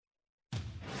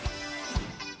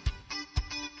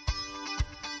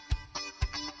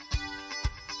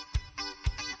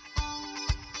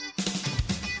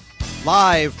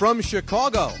Live from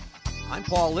Chicago, I'm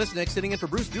Paul Lisnick, sitting in for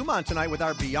Bruce Dumont tonight with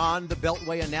our Beyond the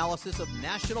Beltway analysis of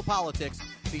national politics,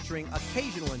 featuring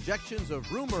occasional injections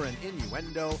of rumor and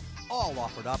innuendo, all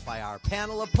offered up by our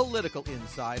panel of political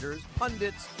insiders,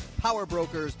 pundits, power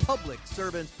brokers, public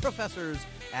servants, professors,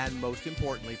 and most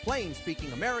importantly,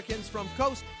 plain-speaking Americans from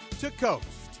coast to coast.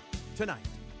 Tonight,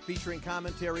 featuring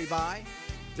commentary by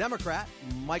Democrat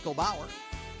Michael Bauer,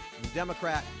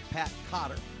 Democrat Pat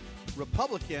Cotter,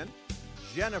 Republican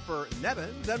Jennifer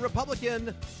Nevins, and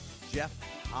Republican Jeff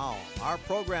Halm. Our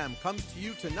program comes to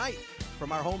you tonight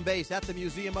from our home base at the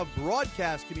Museum of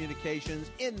Broadcast Communications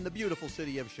in the beautiful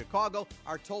city of Chicago.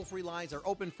 Our toll-free lines are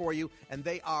open for you, and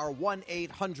they are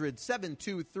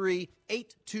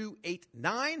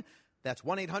 1-800-723-8289. That's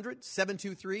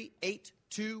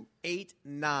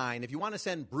 1-800-723-8289. If you want to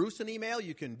send Bruce an email,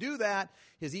 you can do that.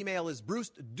 His email is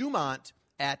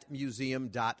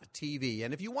brucedumont@museum.tv.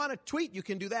 And if you want to tweet, you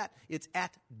can do that. It's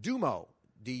at Dumo,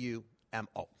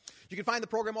 D-U-M-O. You can find the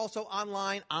program also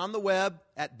online on the web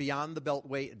at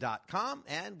beyondthebeltway.com.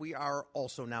 And we are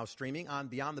also now streaming on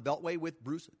Beyond the Beltway with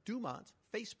Bruce Dumont's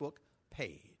Facebook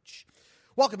page.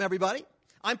 Welcome, everybody.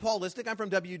 I'm Paul Lisnick. I'm from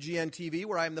WGN-TV,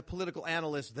 where I am the political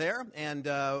analyst there and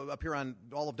appear on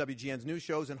all of WGN's news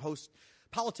shows and host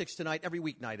Politics Tonight every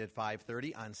weeknight at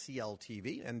 5:30 on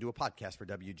CLTV and do a podcast for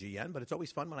WGN. But it's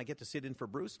always fun when I get to sit in for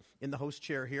Bruce in the host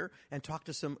chair here and talk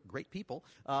to some great people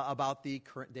about the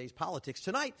current day's politics.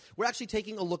 Tonight, we're actually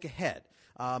taking a look ahead.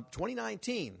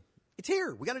 2019. It's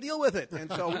here. We got to deal with it. And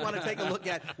so we want to take a look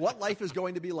at what life is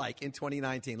going to be like in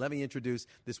 2019. Let me introduce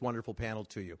this wonderful panel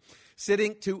to you.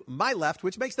 Sitting to my left,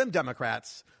 which makes them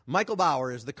Democrats, Michael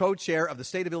Bauer is the co-chair of the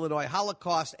State of Illinois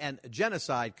Holocaust and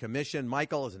Genocide Commission.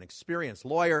 Michael is an experienced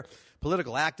lawyer,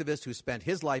 political activist who spent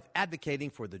his life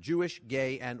advocating for the Jewish,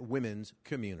 gay, and women's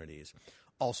communities.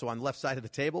 Also on the left side of the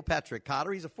table, Patrick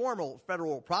Cotter. He's a former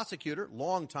federal prosecutor,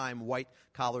 longtime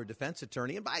white-collar defense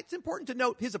attorney. And it's important to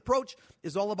note his approach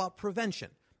is all about prevention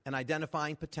and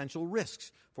identifying potential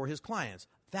risks for his clients.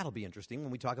 That'll be interesting when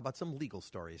we talk about some legal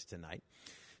stories tonight.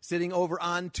 Sitting over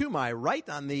on to my right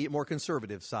on the more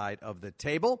conservative side of the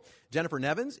table, Jennifer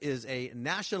Nevins is a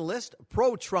nationalist,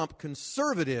 pro-Trump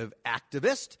conservative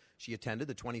activist. She attended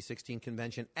the 2016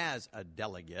 convention as a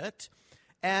delegate.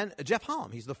 And Jeff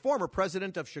Halm, he's the former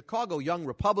president of Chicago Young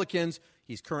Republicans.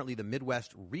 He's currently the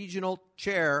Midwest Regional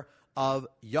Chair of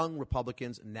Young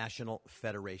Republicans National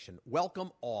Federation.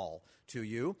 Welcome all to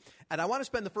you. And I want to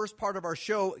spend the first part of our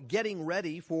show getting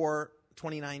ready for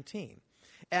 2019.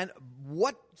 And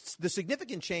what the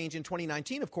significant change in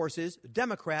 2019, of course, is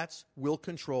Democrats will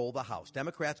control the House.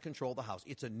 Democrats control the House.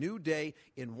 It's a new day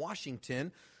in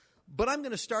Washington. But I'm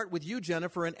going to start with you,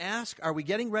 Jennifer, and ask, are we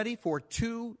getting ready for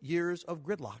 2 years of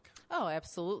gridlock? Oh,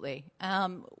 absolutely.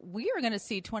 We are going to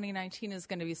see 2019 is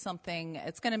going to be something,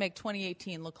 it's going to make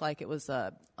 2018 look like it was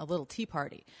a little tea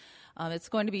party. It's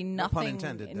going to be nothing. No pun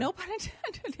intended. No pun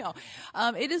intended, no.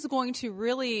 It is going to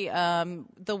really,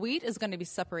 the wheat is going to be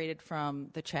separated from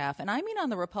the chaff. And I mean on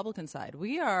the Republican side.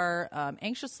 We are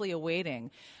anxiously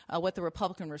awaiting what the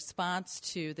Republican response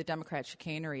to the Democrat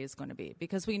chicanery is going to be.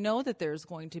 Because we know that there's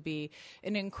going to be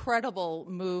an incredible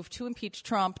move to impeach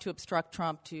Trump, to obstruct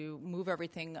Trump, to move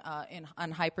everything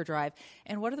on hyperdrive.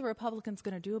 And what are the Republicans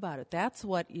going to do about it? That's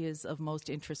what is of most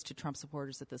interest to Trump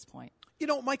supporters at this point. You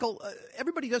know, Michael,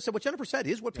 everybody does say what Jennifer said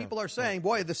is what people are saying.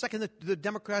 Boy, the second that the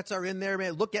Democrats are in there,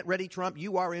 man, look, get ready, Trump,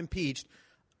 you are impeached.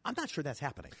 I'm not sure that's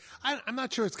happening. I'm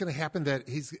not sure it's going to happen that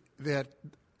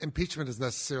impeachment is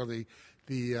necessarily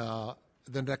the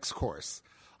next course.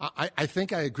 I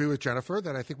think I agree with Jennifer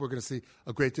that I think we're going to see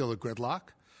a great deal of gridlock.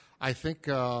 I think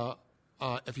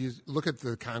if you look at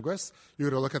the Congress,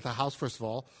 you're going to look at the House, first of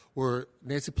all, where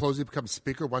Nancy Pelosi becomes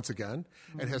Speaker once again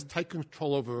and has tight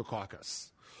control over the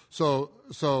caucus. So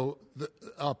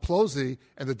Pelosi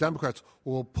and the Democrats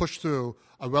will push through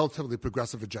a relatively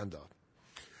progressive agenda.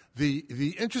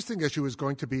 The interesting issue is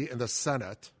going to be in the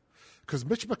Senate, because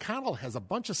Mitch McConnell has a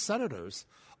bunch of senators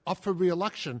up for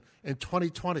re-election in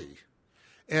 2020.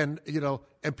 And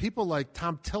people like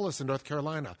Tom Tillis in North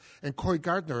Carolina and Cory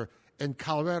Gardner in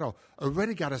Colorado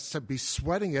already got to be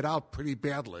sweating it out pretty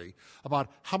badly about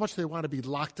how much they want to be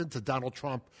locked into Donald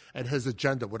Trump and his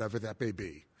agenda, whatever that may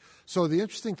be. So the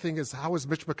interesting thing is, how is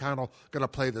Mitch McConnell going to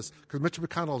play this? Because Mitch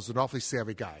McConnell is an awfully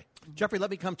savvy guy. Jeffrey, let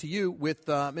me come to you with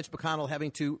Mitch McConnell having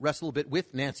to wrestle a bit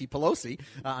with Nancy Pelosi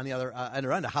on the other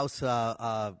end, a House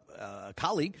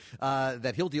colleague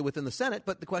that he'll deal with in the Senate.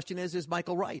 But the question is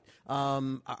Michael right?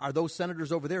 Are those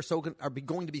senators over there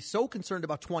going to be so concerned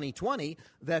about 2020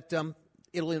 that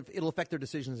it'll affect their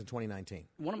decisions in 2019.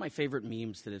 One of my favorite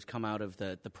memes that has come out of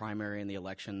the primary and the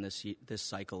election this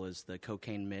cycle is the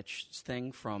Cocaine Mitch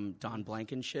thing from Don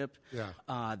Blankenship,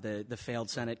 the failed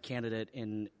Senate candidate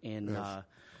in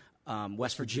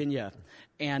West Virginia.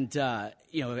 And,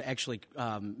 actually,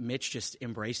 Mitch just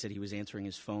embraced it. He was answering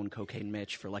his phone, Cocaine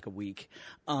Mitch, for like a week.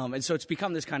 And so it's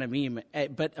become this kind of meme.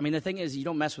 But, I mean, the thing is, you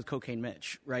don't mess with Cocaine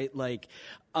Mitch, right? Like,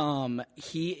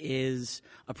 he is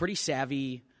a pretty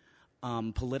savvy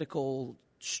political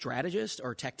strategist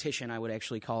or tactician, I would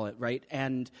actually call it, right?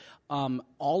 And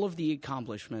all of the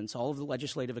accomplishments, all of the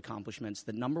legislative accomplishments,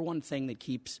 the number one thing that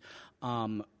keeps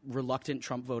reluctant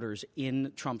Trump voters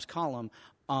in Trump's column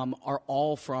are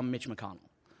all from Mitch McConnell,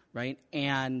 right?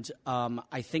 And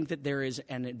I think that there is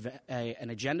an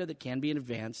agenda that can be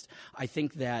advanced. I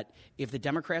think that if the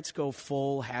Democrats go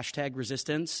full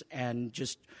 #resistance and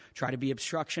just try to be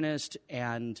obstructionist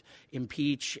and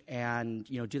impeach and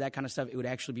do that kind of stuff, it would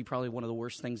actually be probably one of the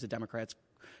worst things the Democrats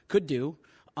could do.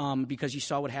 Because you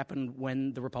saw what happened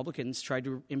when the Republicans tried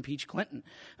to impeach Clinton.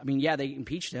 I mean, yeah, they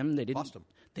impeached him. They didn't.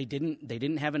 They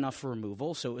didn't have enough for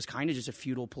removal, so it was kind of just a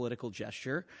futile political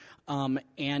gesture,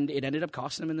 and it ended up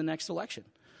costing them in the next election.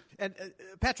 And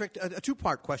Patrick, a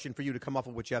two-part question for you to come off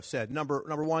of what Jeff said. Number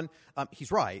one,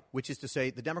 he's right, which is to say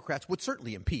the Democrats would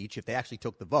certainly impeach if they actually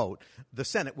took the vote. The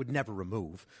Senate would never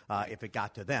remove if it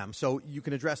got to them. So you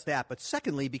can address that. But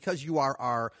secondly, because you are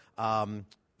our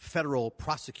federal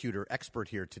prosecutor expert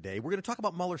here today, we're going to talk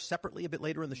about Mueller separately a bit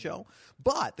later in the show.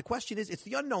 But the question is, it's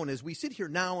the unknown as we sit here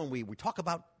now and we talk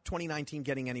about 2019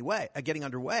 getting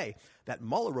underway. That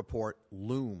Mueller report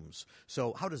looms.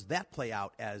 So how does that play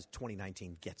out as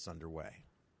 2019 gets underway?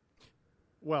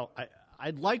 Well,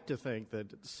 I'd like to think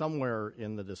that somewhere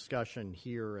in the discussion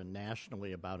here and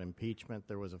nationally about impeachment,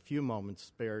 there was a few moments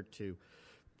spared to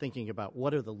thinking about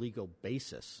what are the legal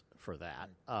basis for that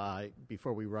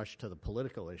before we rush to the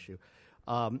political issue.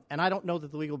 And I don't know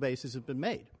that the legal basis has been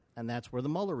made, and that's where the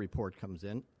Mueller report comes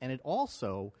in. And it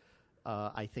also,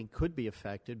 I think, could be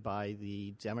affected by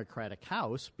the Democratic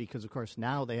House because, of course,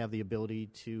 now they have the ability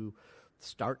to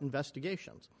start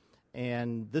investigations.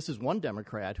 And this is one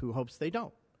Democrat who hopes they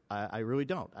don't. I really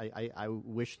don't. I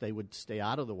wish they would stay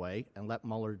out of the way and let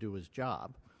Mueller do his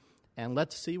job. And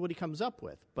let's see what he comes up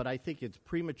with. But I think it's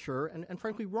premature and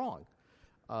frankly wrong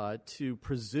to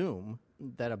presume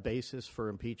that a basis for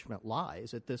impeachment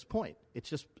lies at this point. It's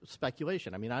just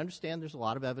speculation. I mean, I understand there's a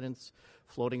lot of evidence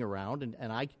floating around,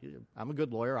 and I'm a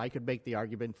good lawyer. I could make the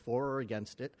argument for or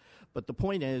against it. But the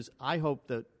point is, I hope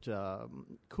that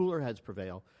cooler heads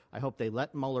prevail. I hope they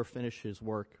let Mueller finish his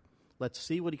work. Let's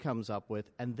see what he comes up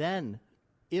with. And then,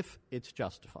 if it's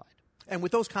justified. And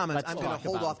with those comments, I'm going to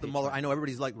hold off the Mueller. I know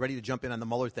everybody's ready to jump in on the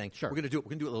Mueller thing. Sure. We're going to do it. We're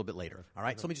going to do it a little bit later. All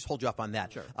right. So let me just hold you up on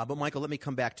that. Sure. But Michael, let me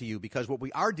come back to you because what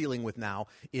we are dealing with now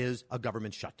is a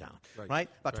government shutdown. Right.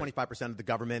 About 25% of the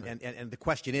government, and the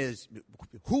question is,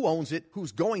 who owns it?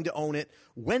 Who's going to own it?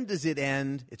 When does it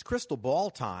end? It's crystal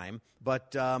ball time.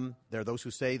 But there are those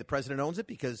who say the president owns it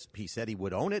because he said he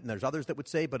would own it, and there's others that would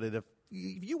say, but if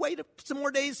you wait some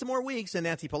more days, some more weeks, and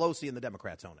Nancy Pelosi and the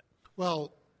Democrats own it.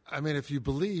 Well, I mean, if you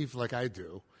believe, like I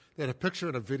do, that a picture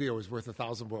and a video is worth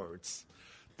 1,000 words,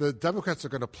 the Democrats are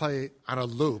going to play on a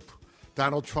loop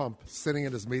Donald Trump sitting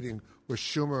in his meeting with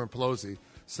Schumer and Pelosi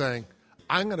saying,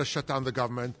 I'm going to shut down the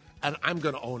government and I'm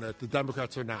going to own it. The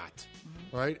Democrats are not.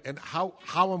 Mm-hmm. Right? And how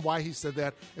and why he said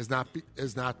that is not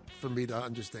for me to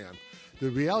understand. The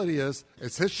reality is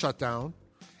it's his shutdown,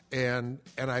 and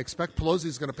I expect Pelosi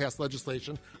is going to pass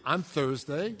legislation on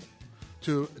Thursday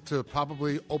to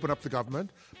probably open up the government.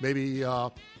 Maybe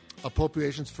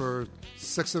appropriations for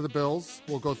 6 of the bills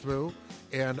will go through,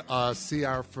 and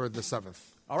CR for the 7th.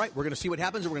 All right, we're going to see what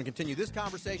happens, and we're going to continue this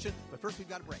conversation. But first, we've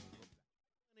got a break.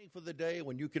 For the day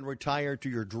when you can retire to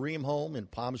your dream home in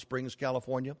Palm Springs,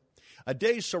 California. A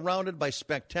day surrounded by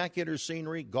spectacular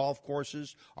scenery, golf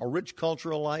courses, a rich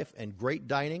cultural life, and great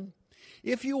dining.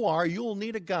 If you are, you'll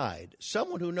need a guide,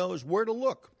 someone who knows where to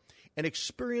look, an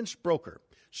experienced broker,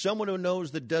 someone who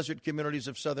knows the desert communities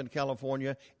of Southern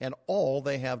California and all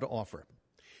they have to offer.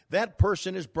 That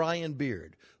person is Brian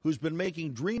Beard, who's been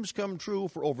making dreams come true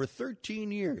for over 13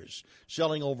 years,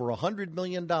 selling over $100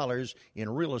 million in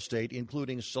real estate,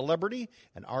 including celebrity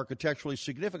and architecturally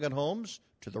significant homes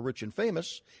to the rich and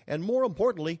famous, and more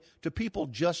importantly, to people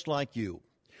just like you.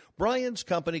 Brian's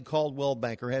company, Caldwell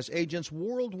Banker, has agents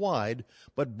worldwide,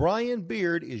 but Brian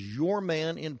Beard is your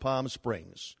man in Palm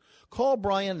Springs. Call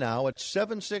Brian now at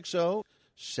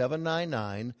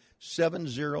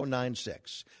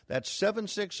 760-799-7096. That's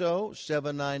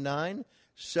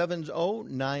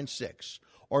 760-799-7096.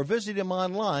 Or visit him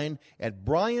online at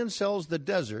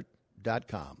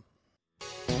briansellsthedesert.com.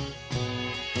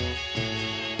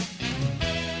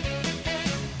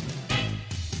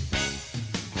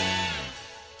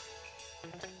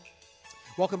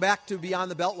 Welcome back to Beyond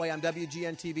the Beltway. I'm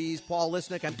WGN-TV's Paul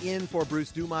Lisnick. I'm in for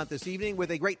Bruce Dumont this evening with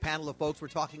a great panel of folks. We're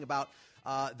talking about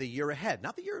the year ahead.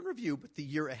 Not the year in review, but the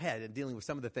year ahead, and dealing with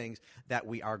some of the things that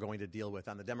we are going to deal with.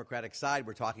 On the Democratic side,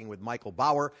 we're talking with Michael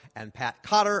Bauer and Pat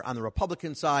Cotter. On the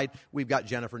Republican side, we've got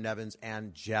Jennifer Nevins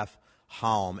and Jeff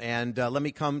Halm. And let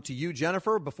me come to you,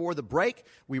 Jennifer. Before the break,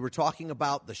 we were talking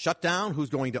about the shutdown, who's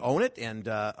going to own it, and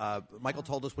Michael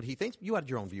told us what he thinks. You had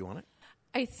your own view on it.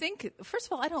 I think, first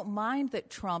of all, I don't mind that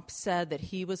Trump said that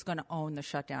he was going to own the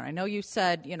shutdown. I know you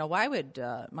said, why would,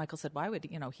 Michael said, why would,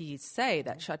 he say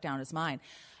that shutdown is mine?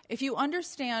 If you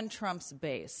understand Trump's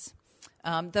base,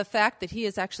 the fact that he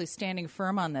is actually standing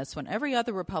firm on this when every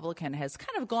other Republican has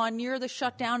kind of gone near the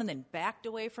shutdown and then backed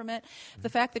away from it, the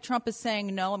fact that Trump is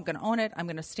saying, no, I'm going to own it, I'm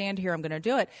going to stand here, I'm going to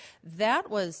do it, that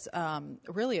was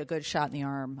really a good shot in the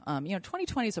arm.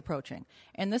 2020 is approaching,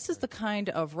 and this is the kind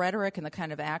of rhetoric and the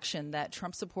kind of action that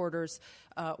Trump supporters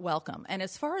welcome. And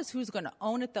as far as who's going to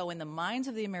own it, though, in the minds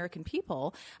of the American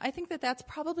people, I think that that's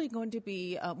probably going to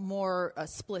be more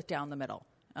split down the middle.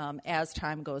 As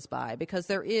time goes by, because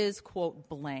there is, quote,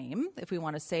 blame, if we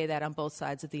want to say that, on both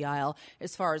sides of the aisle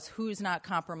as far as who's not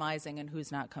compromising and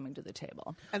who's not coming to the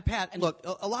table. And Pat, look,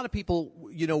 a lot of people,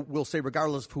 will say,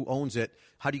 regardless of who owns it,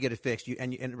 how do you get it fixed?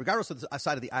 And regardless of the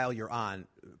side of the aisle you're on,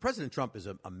 President Trump is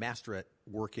a master at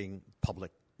working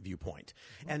public viewpoint.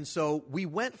 And so we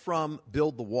went from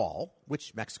build the wall,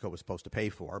 which Mexico was supposed to pay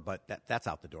for, but that's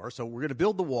out the door. So we're going to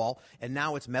build the wall, and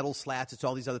now it's metal slats, it's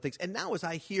all these other things. And now as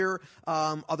I hear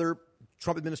other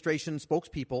Trump administration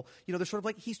spokespeople, they're sort of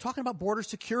like, he's talking about border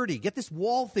security. Get this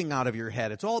wall thing out of your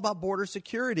head. It's all about border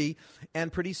security.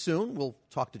 And pretty soon, we'll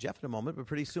talk to Jeff in a moment, but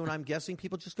pretty soon I'm guessing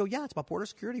people just go, yeah, it's about border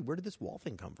security. Where did this wall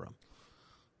thing come from?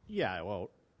 Yeah, well,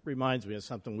 reminds me of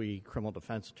something we criminal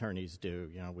defense attorneys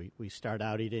do. We start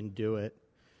out, he didn't do it.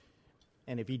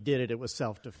 And if he did it, it was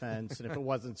self-defense. And if it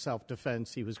wasn't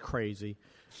self-defense, he was crazy.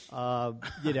 So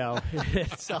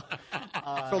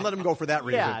let him go for that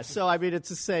reason. Yeah, so, it's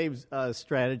the same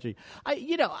strategy.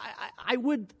 I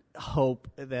would hope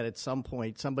that at some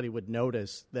point somebody would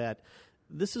notice that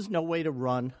this is no way to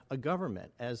run a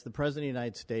government. As the President of the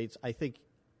United States, I think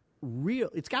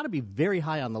it's got to be very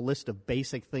high on the list of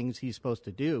basic things he's supposed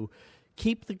to do.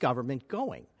 Keep the government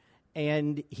going.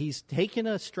 And he's taken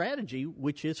a strategy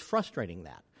which is frustrating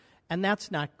that. And that's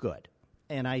not good.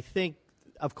 And I think,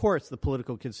 of course, the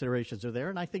political considerations are there.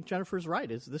 And I think Jennifer's right.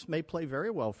 This may play very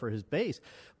well for his base.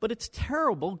 But it's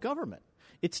terrible government.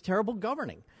 It's terrible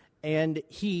governing. And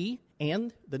he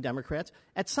and the Democrats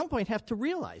at some point have to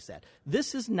realize that.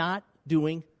 This is not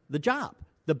doing the job.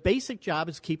 The basic job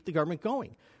is keep the government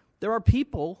going. There are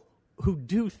people who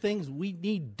do things we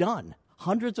need done,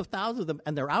 hundreds of thousands of them,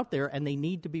 and they're out there and they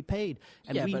need to be paid.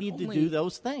 And we need to do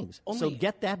those things. So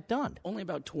get that done. Only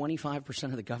about 25%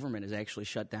 of the government is actually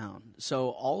shut down. So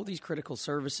all of these critical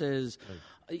services,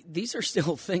 these are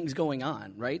still things going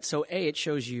on, right? So it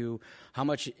shows you how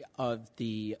much of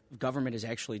the government is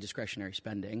actually discretionary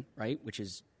spending, right, which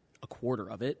is a quarter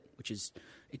of it, which is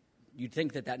you'd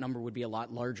think that number would be a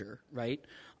lot larger, right?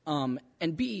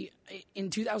 And B, in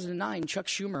 2009, Chuck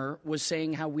Schumer was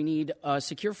saying how we need a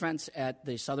secure fence at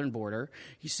the southern border.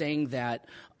 He's saying that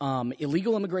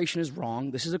illegal immigration is wrong.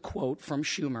 This is a quote from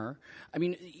Schumer.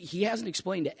 He hasn't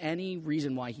explained any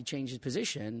reason why he changed his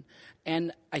position.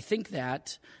 And I think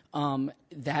that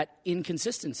that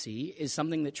inconsistency is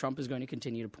something that Trump is going to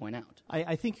continue to point out.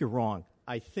 I think you're wrong.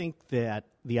 I think that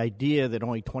the idea that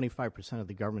only 25% of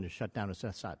the government is shut down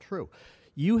that's not true.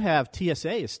 You have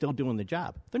TSA is still doing the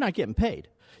job. They're not getting paid.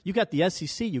 You got the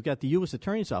SEC, you got the U.S.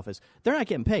 Attorney's Office. They're not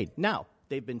getting paid. Now,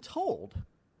 they've been told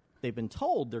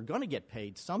they're going to get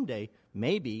paid someday,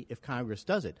 maybe if Congress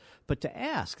does it. But to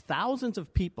ask thousands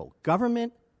of people,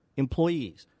 government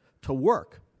employees, to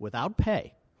work without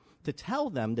pay, to tell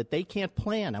them that they can't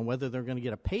plan on whether they're going to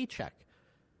get a paycheck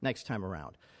next time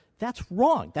around, that's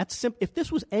wrong. That's if this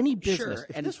was any business, sure,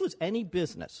 if this was any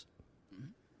business,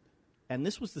 and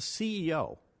this was the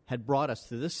CEO had brought us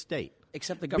to this state,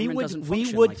 except the government doesn't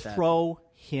function we would like that. throw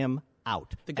him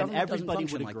out. The government and everybody doesn't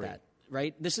function would agree. like that,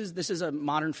 right? This is a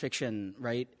modern fiction,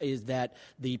 right? Is that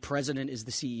the president is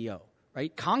the CEO,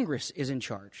 right? Congress is in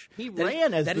charge. He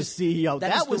ran as the CEO.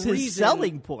 That was his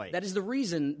selling point. That is the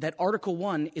reason that Article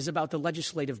 1 is about the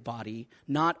legislative body,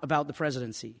 not about the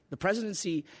presidency. The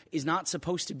presidency is not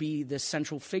supposed to be this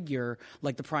central figure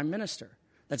like the prime minister.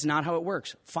 That's not how it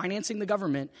works. Financing the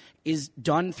government is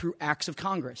done through acts of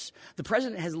Congress. The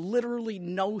president has literally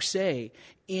no say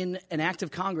in an act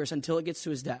of Congress until it gets to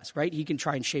his desk, right? He can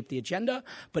try and shape the agenda,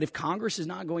 but if Congress is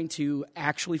not going to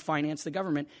actually finance the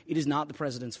government, it is not the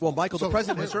president's fault. Well, Michael, the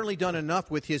president has certainly done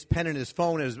enough with his pen and his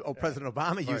phone, as President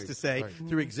Obama used to say,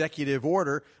 through executive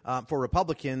order. For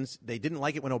Republicans, they didn't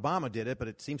like it when Obama did it, but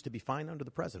it seems to be fine under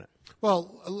the president.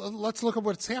 Well, let's look at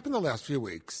what's happened the last few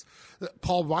weeks.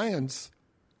 Paul Ryan's,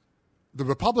 the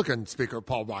Republican Speaker,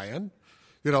 Paul Ryan,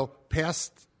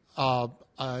 passed a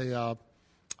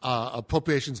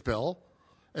appropriations bill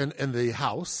in the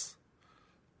House.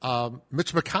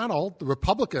 Mitch McConnell, the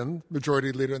Republican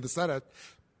majority leader in the Senate,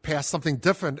 passed something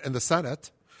different in the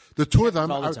Senate. The two of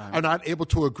them are not able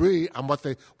to agree on what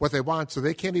they want, so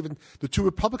they can't even. The two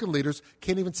Republican leaders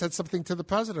can't even send something to the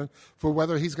president for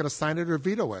whether he's going to sign it or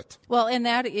veto it. Well, and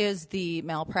that is the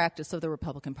malpractice of the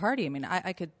Republican Party. I mean,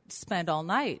 I could spend all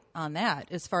night on that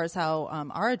as far as how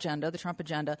our agenda,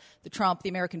 the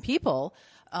American people,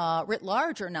 writ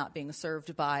large, are not being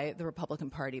served by the Republican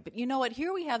Party. But you know what?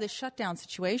 Here we have this shutdown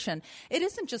situation. It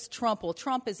isn't just Trump. Well,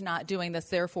 Trump is not doing this,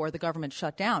 therefore the government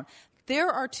shut down.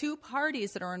 There are two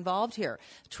parties that are involved here.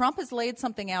 Trump has laid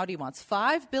something out. He wants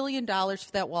 $5 billion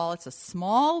for that wall. It's a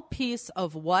small piece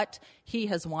of what he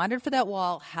has wanted for that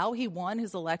wall. How he won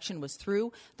his election was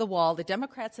through the wall. The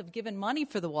Democrats have given money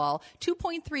for the wall,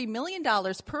 $2.3 million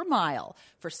per mile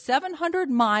for 700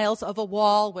 miles of a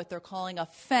wall, what they're calling a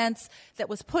fence that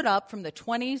was put up in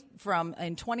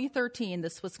 2013.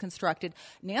 This was constructed.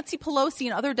 Nancy Pelosi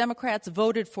and other Democrats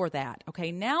voted for that.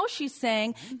 Okay, now she's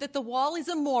saying that the wall is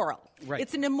immoral. Right.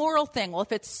 It's an immoral thing. Well,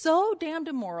 if it's so damned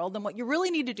immoral, then what you really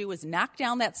need to do is knock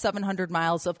down that 700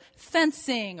 miles of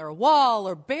fencing or wall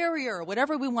or barrier or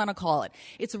whatever we want to call it.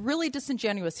 It's really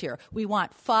disingenuous here. We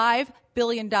want $5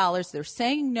 billion. They're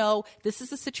saying no. This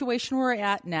is the situation we're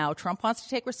at now. Trump wants to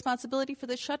take responsibility for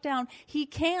this shutdown. He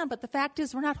can, but the fact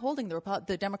is we're not holding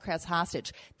the Democrats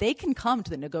hostage. They can come to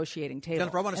the negotiating table.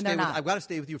 Jennifer, I've got to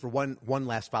stay with you for one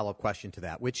last follow-up question to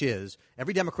that, which is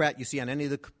every Democrat you see on any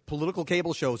of the political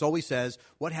cable shows always says,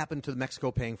 what happened to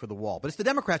Mexico paying for the wall? But it's the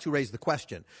Democrats who raise the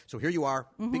question. So here you are,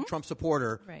 big Trump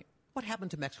supporter. Right. What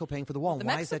happened to Mexico paying for the wall? The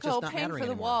Why is that just not Mexico paying mattering for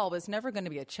the anymore? wall was never going to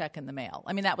be a check in the mail.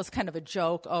 I mean, that was kind of a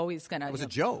joke. Oh, he's going to. It was a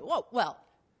joke. Well,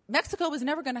 Mexico was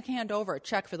never going to hand over a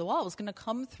check for the wall. It was going to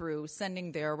come through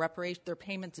sending their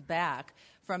payments back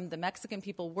from the Mexican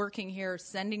people working here,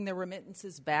 sending their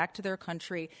remittances back to their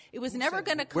country. It was never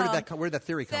going to come. Where did that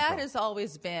theory come from? That has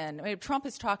always been. I mean, Trump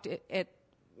has talked at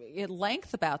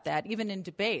length about that, even in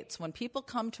debates. When people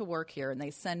come to work here and they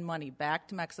send money back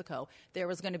to Mexico, there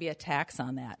was going to be a tax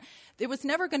on that. It was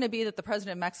never going to be that the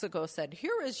president of Mexico said,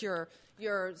 here is your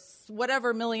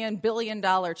whatever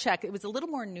billion-dollar check. It was a little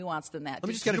more nuanced than that. Let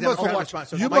me just get a You must Democratic have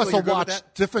response. watched, you Michael, must you're have good with watched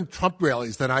that? different Trump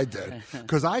rallies than I did,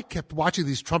 because I kept watching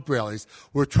these Trump rallies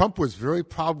where Trump was very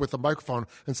proud with the microphone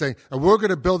and saying, and we're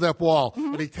going to build that wall.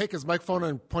 And he'd take his microphone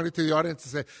and point it to the audience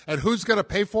and say, and who's going to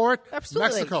pay for it?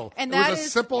 Absolutely. Mexico. And it that was a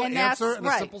is- simple and answer that's and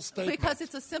right. a simple statement. Because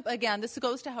it's a simple, again, this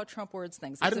goes to how Trump words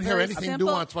things. I It's didn't a hear very anything simple,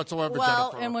 nuanced whatsoever,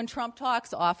 Well, Jennifer. and when Trump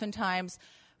talks, oftentimes,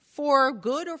 for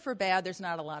good or for bad, there's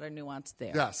not a lot of nuance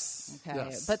there. Yes. Okay.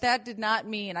 Yes. But that did not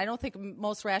mean, I don't think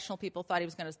most rational people thought he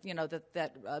was going to,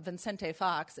 that Vicente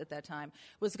Fox at that time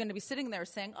was going to be sitting there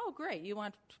saying, oh, great, you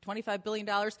want $25 billion?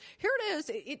 Here it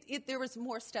is. There was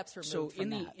more steps removed So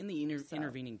from in the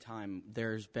intervening time,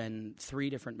 there's been 3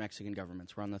 different Mexican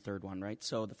governments. We're on the third one, right?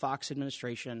 So the Fox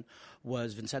administration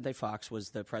Vicente Fox was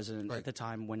the president at the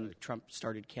time when Trump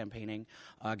started campaigning.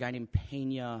 A guy named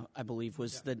Peña, I believe,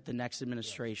 was the next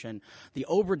administration. The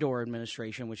Obrador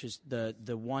administration, which is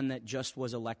the one that just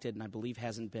was elected and I believe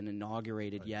hasn't been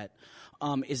inaugurated yet,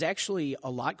 is actually a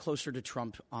lot closer to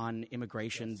Trump on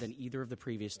immigration than either of the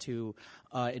previous 2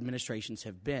 administrations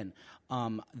have been.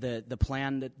 The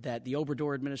plan that the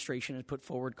Obrador administration has put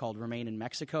forward called Remain in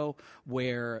Mexico,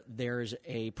 where there's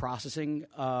a processing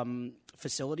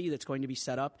facility that's going to be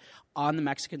set up on the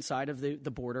Mexican side of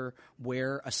the border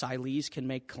where asylees can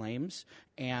make claims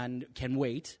and can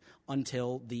wait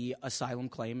until the asylum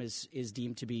claim is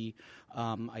deemed to be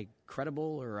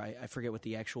credible, or I forget what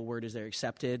the actual word is there,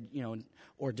 accepted,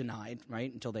 or denied,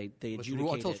 right? Until they adjudicate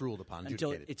it. Until it's ruled upon,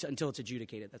 adjudicated. Until it's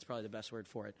adjudicated. That's probably the best word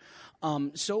for it.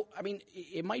 So, I mean,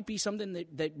 it might be something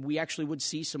that we actually would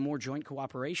see some more joint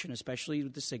cooperation, especially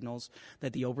with the signals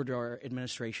that the Obrador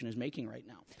administration is making right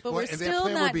now. But we're and that still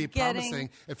plan not would be getting. promising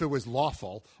if it was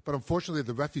lawful, but unfortunately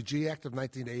the Refugee Act of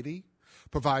 1980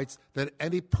 provides that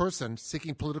any person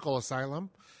seeking political asylum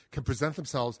can present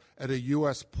themselves at a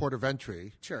U.S. port of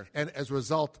entry, Sure. and as a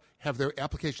result have their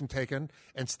application taken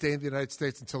and stay in the United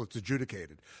States until it's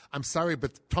adjudicated. I'm sorry,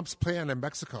 but Trump's plan in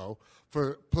Mexico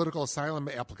for political asylum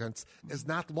applicants is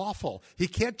not lawful. He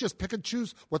can't just pick and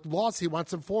choose what laws he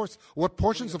wants enforced, what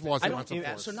portions of laws he wants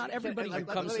enforced. So not everybody who Let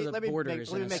comes me- to the let me border make-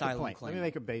 is let me an make a asylum point. claim. Let me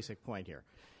make a basic point here.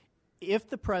 If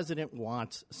the president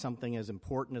wants something as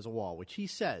important as a wall, which he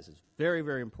says is very,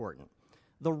 very important,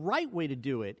 the right way to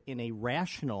do it in a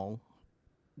rational,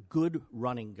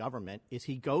 good-running government is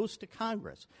he goes to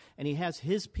Congress and he has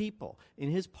his people in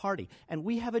his party, and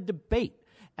we have a debate,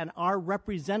 and our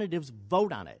representatives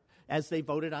vote on it, as they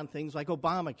voted on things like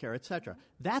Obamacare, et cetera.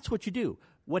 That's what you do.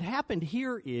 What happened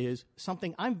here is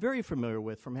something I'm very familiar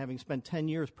with from having spent 10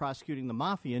 years prosecuting the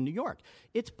mafia in New York.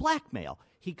 It's blackmail.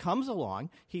 He comes along,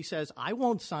 he says, I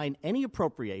won't sign any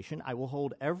appropriation. I will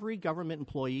hold every government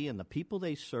employee and the people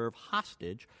they serve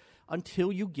hostage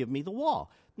until you give me the wall.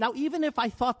 Now, even if I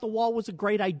thought the wall was a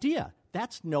great idea,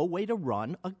 that's no way to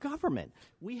run a government.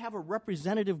 We have a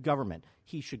representative government.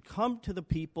 He should come to the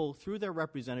people through their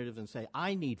representatives and say,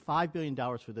 I need $5 billion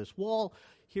for this wall.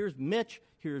 Here's Mitch.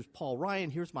 Here's Paul Ryan.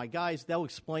 Here's my guys. They'll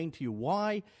explain to you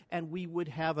why, and we would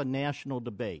have a national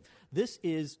debate. This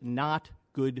is not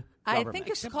good government. I think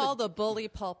it's called a bully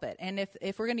pulpit. And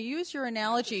if we're going to use your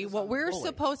analogy, what we're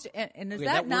supposed to, and is Okay,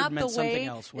 that that not word the meant something way?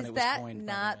 else when Is it was that coined,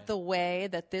 by the not way. the way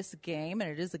that this game, and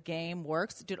it is a game,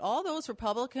 works? Did all those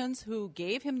Republicans who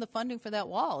gave him the funding for that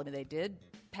wall? I mean, they did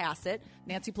pass it.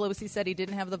 Nancy Pelosi said he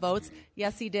didn't have the votes.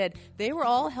 Yes, he did. They were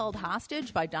all held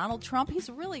hostage by Donald Trump. He's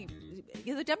really,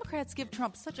 the Democrats give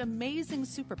Trump such amazing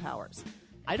superpowers.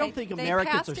 I don't think They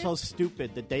Americans passed are it. so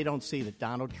stupid that they don't see that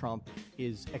Donald Trump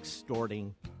is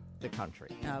extorting the country.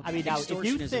 Okay. I mean, now, if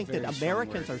Extortion you is a think that very strong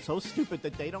Americans word. are so stupid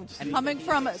that they don't see Coming that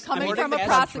from he is a extorting the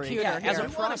prosecutor country, here. as a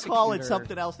if you want to call it prosecutor-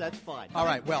 something else, that's fine. All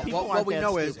right. Well, People what aren't we that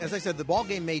know is, stupid. as I said, the ball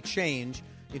game may change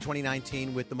in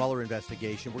 2019 with the Mueller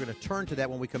investigation. We're going to turn to that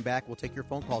when we come back. We'll take your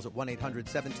phone calls at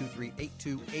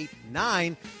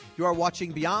 1-800-723-8289. You are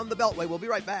watching Beyond the Beltway. We'll be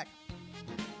right back.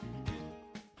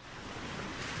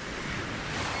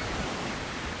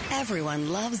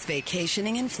 Everyone loves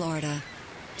vacationing in Florida.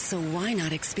 So why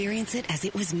not experience it as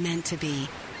it was meant to be?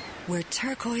 Where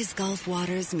turquoise Gulf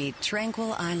waters meet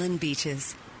tranquil island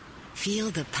beaches. Feel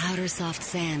the powder-soft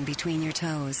sand between your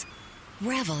toes.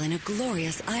 Revel in a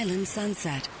glorious island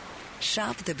sunset.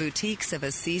 Shop the boutiques of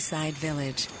a seaside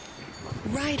village.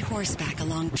 Ride horseback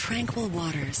along tranquil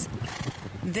waters.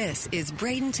 This is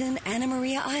Bradenton Anna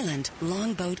Maria Island,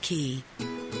 Longboat Key.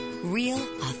 Real,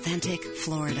 authentic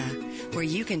Florida, where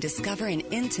you can discover an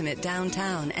intimate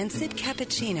downtown and sip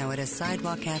cappuccino at a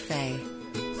sidewalk cafe.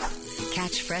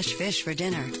 Catch fresh fish for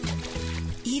dinner.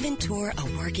 Even tour a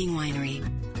working winery.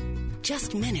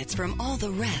 Just minutes from all the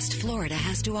rest Florida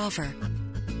has to offer.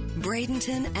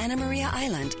 Bradenton Anna Maria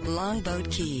Island,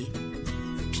 Longboat Key.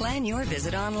 Plan your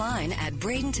visit online at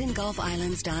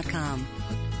BradentonGolfIslands.com.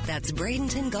 That's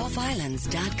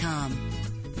BradentonGolfIslands.com.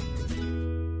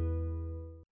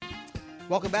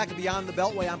 Welcome back to Beyond the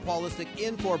Beltway. I'm Paul Listick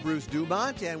in for Bruce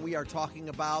Dumont, and we are talking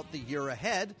about the year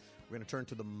ahead. We're going to turn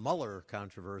to the Mueller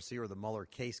controversy or the Mueller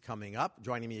case coming up.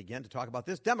 Joining me again to talk about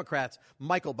this, Democrats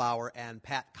Michael Bauer and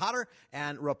Pat Cotter,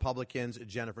 and Republicans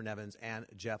Jennifer Nevins and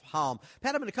Jeff Halm.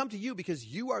 Pat, I'm going to come to you because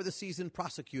you are the seasoned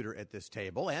prosecutor at this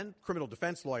table and criminal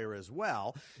defense lawyer as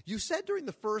well. You said during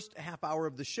the first half hour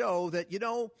of the show that,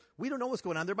 we don't know what's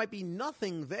going on. There might be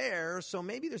nothing there, so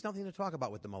maybe there's nothing to talk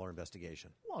about with the Mueller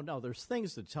investigation. Well, no, there's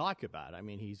things to talk about. I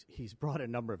mean, he's brought a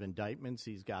number of indictments.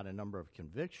 He's got a number of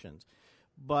convictions.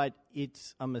 But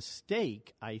it's a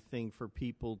mistake, I think, for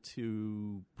people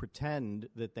to pretend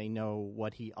that they know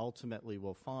what he ultimately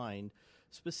will find,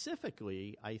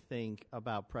 specifically, I think,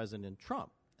 about President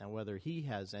Trump and whether he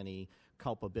has any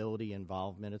culpability,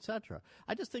 involvement, et cetera.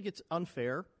 I just think it's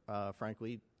unfair,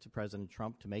 frankly, to President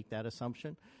Trump to make that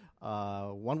assumption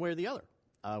one way or the other.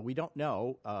 We don't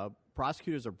know.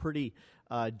 Prosecutors are pretty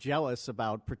jealous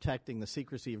about protecting the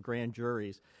secrecy of grand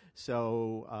juries.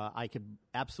 So I could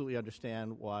absolutely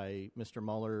understand why Mr.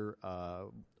 Mueller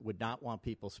would not want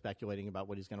people speculating about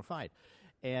what he's going to find.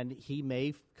 And he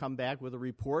may come back with a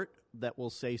report that will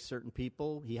say certain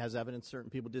people, he has evidence certain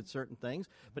people did certain things,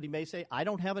 but he may say, I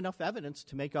don't have enough evidence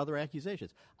to make other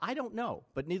accusations. I don't know,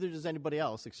 but neither does anybody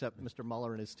else except Mr.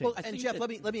 Mueller and his team. Well, and Jeff,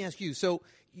 let me ask you. So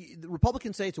the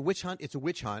Republicans say it's a witch hunt. It's a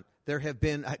witch hunt. There have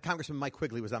been Congressman Mike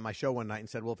Quigley was on my show one night and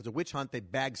said, well, if it's a witch hunt, they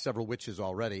bagged several witches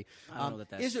already. I don't know that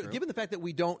that's true. Given the fact that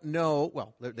we don't know,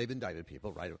 well, they've indicted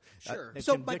people, right? Sure.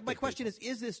 So my question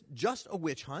is this just a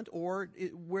witch hunt, or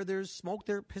where there's smoke,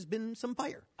 there has been some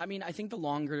fire? I mean, I think the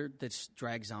longer this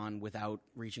drags on without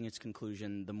reaching its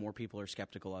conclusion, the more people are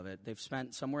skeptical of it. They've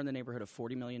spent somewhere in the neighborhood of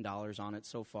 $40 million on it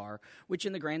so far, which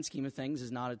in the grand scheme of things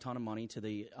is not a ton of money to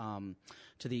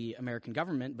the American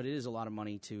government, but it is a lot of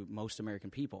money to most American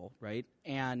people, right?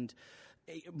 And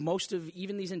most of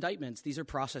even these indictments, these are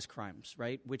process crimes,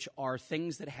 right, which are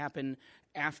things that happen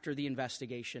after the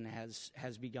investigation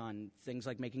has begun. Things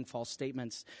like making false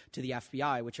statements to the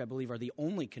FBI, which I believe are the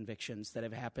only convictions that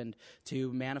have happened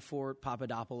to Manafort,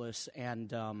 Papadopoulos,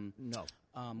 and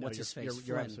what's his face?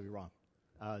 You're absolutely wrong.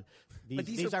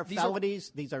 These are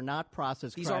felonies. These are not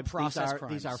process crimes. These are process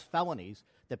crimes. These are felonies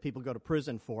that people go to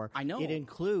prison for. I know. It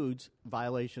includes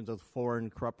violations of the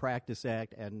Foreign Corrupt Practice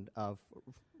Act and of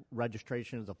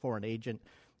registration as a foreign agent.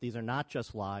 These are not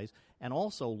just lies. And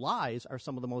also, lies are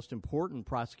some of the most important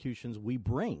prosecutions we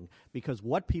bring, because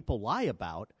what people lie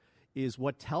about is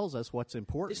what tells us what's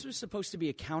important. This was supposed to be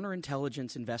a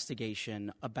counterintelligence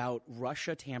investigation about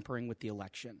Russia tampering with the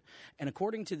election. And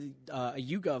according to a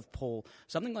YouGov poll,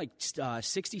 something like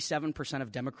 67%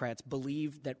 of Democrats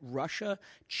believe that Russia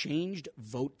changed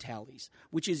vote tallies,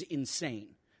 which is insane.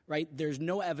 Right? There's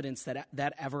no evidence that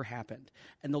that ever happened.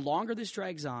 And the longer this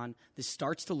drags on, this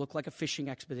starts to look like a fishing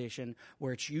expedition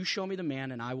where it's you show me the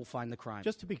man and I will find the crime.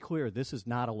 Just to be clear, this is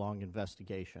not a long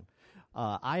investigation.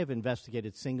 I have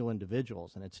investigated single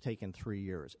individuals, and it's taken 3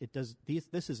 years.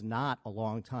 This is not a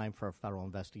long time for a federal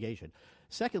investigation.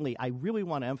 Secondly, I really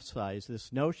want to emphasize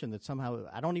this notion that somehow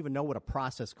I don't even know what a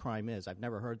process crime is. I've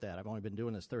never heard that. I've only been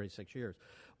doing this 36 years.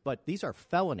 But these are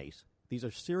felonies. These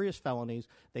are serious felonies.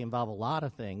 They involve a lot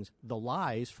of things. The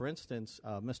lies, for instance,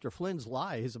 Mr. Flynn's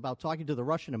lie is about talking to the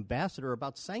Russian ambassador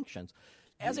about sanctions.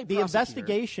 The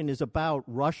investigation is about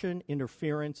Russian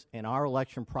interference in our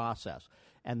election process,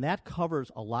 and that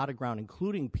covers a lot of ground,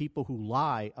 including people who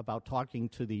lie about talking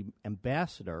to the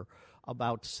ambassador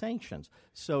about sanctions.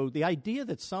 So the idea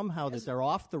that somehow that they're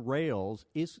off the rails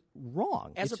is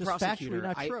wrong. As it's a just prosecutor, factually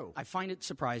not true. I find it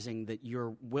surprising that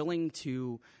you're willing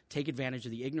to take advantage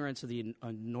of the ignorance of the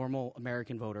normal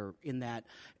American voter in that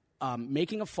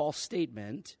making a false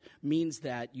statement means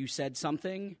that you said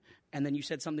something and then you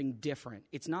said something different.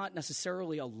 It's not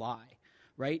necessarily a lie.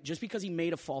 Right? Just because he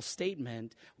made a false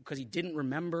statement, because he didn't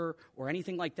remember or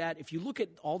anything like that, if you look at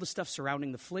all the stuff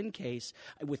surrounding the Flynn case,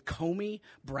 with Comey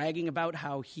bragging about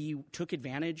how he took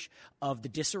advantage of the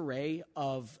disarray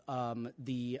of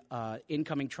the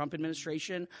incoming Trump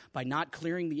administration by not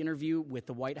clearing the interview with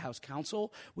the White House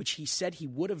counsel, which he said he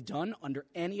would have done under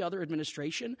any other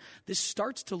administration, this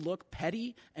starts to look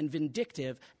petty and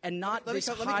vindictive and not this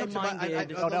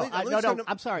high-minded. No,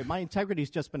 I'm sorry. My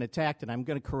integrity's just been attacked, and I'm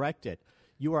going to correct it.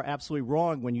 You are absolutely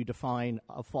wrong when you define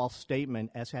a false statement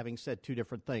as having said two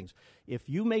different things. If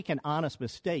you make an honest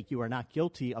mistake, you are not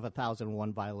guilty of a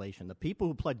 1001 violation. The people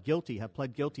who pled guilty have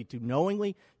pled guilty to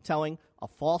knowingly telling a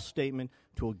false statement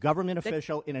to a government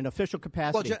official in an official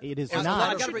capacity. It is not.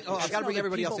 I've got to bring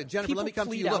everybody else in. Jennifer, let me come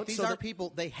to you. Look, these are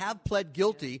people, they have pled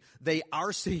guilty. They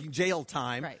are seeing jail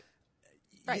time. Right.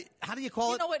 Right. How do you call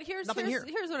it? You know what? Here's Nothing here.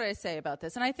 what I say about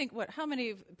this. And I think how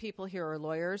many people here are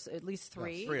lawyers? At least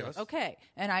three. Yes, 3 of us. Okay.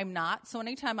 And I'm not. So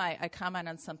anytime I comment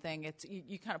on something, it's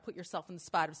you kind of put yourself in the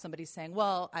spot of somebody saying,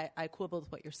 well, I quibble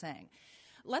with what you're saying.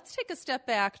 Let's take a step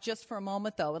back just for a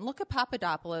moment, though, and look at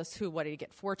Papadopoulos, who, what did he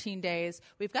get, 14 days?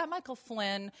 We've got Michael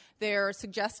Flynn. They're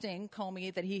suggesting,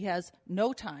 Comey, that he has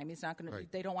no time. He's not going to,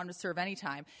 They don't want him to serve any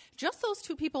time. Just those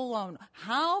two people alone,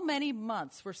 how many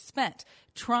months were spent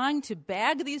trying to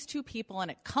bag these two people, and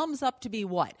it comes up to be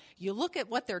what? You look at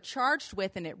what they're charged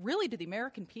with, and it really, to the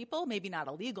American people, maybe not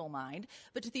a legal mind,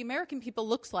 but to the American people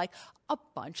looks like a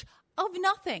bunch of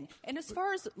nothing. And as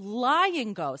far as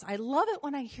lying goes, I love it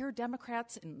when I hear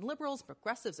Democrats and liberals,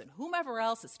 progressives, and whomever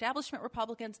else, establishment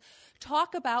Republicans,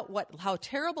 talk about how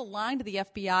terrible lying to the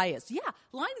FBI is. Yeah,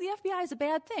 lying to the FBI is a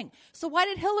bad thing. So why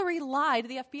did Hillary lie to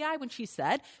the FBI when she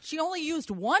said she only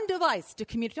used one device to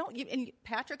communicate? And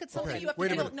Patrick, it's something you have to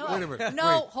do.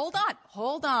 No, hold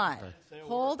on.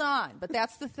 But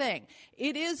that's the thing.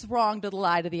 It is wrong to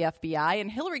lie to the FBI,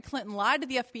 and Hillary Clinton lied to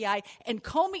the FBI, and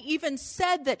Comey even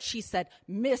said that she said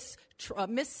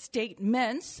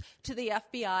misstatements to the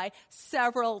FBI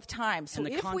several times. So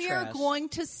if we are going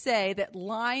to say that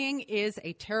lying is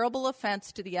a terrible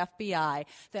offense to the FBI,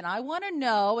 then I want to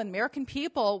know, and American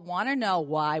people want to know,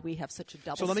 why we have such a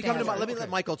double standard. So let me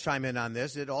let Michael chime in on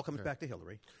this. It all comes back to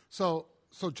Hillary. So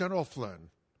General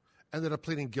Flynn ended up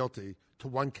pleading guilty to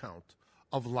one count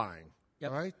of lying.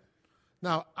 Yep. All right?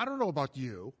 Now, I don't know about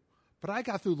you, but I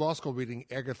got through law school reading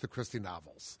Agatha Christie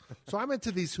novels. So I'm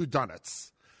into these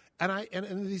whodunits.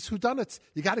 And these whodunits,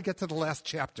 you got to get to the last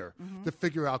chapter to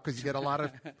figure out, because you get a lot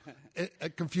of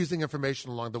confusing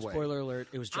information along the way. Spoiler alert,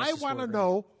 it was I Justice want to Warren.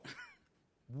 know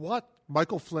what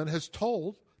Michael Flynn has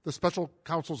told the special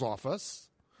counsel's office,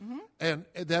 and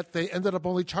that they ended up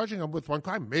only charging him with one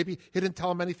crime. Maybe he didn't tell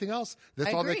him anything else.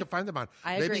 That's I all they agree. could find him on.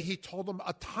 I Maybe agree. he told them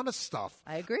a ton of stuff.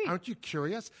 I agree. Aren't you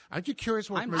curious? Aren't you curious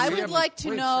what I'm- Maria... I would like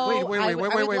to know. I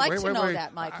would like to know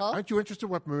that, Michael. Aren't you interested in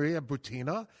what Maria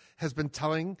Butina has been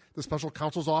telling the special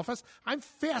counsel's office? I'm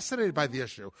fascinated by the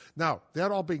issue. Now, that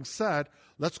all being said,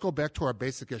 let's go back to our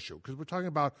basic issue, because we're talking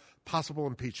about possible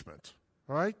impeachment.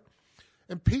 All right?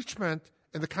 Impeachment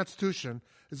in the Constitution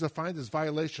is defined as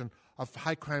violation of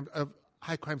high crimes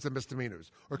and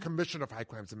misdemeanors, or commission of high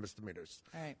crimes and misdemeanors.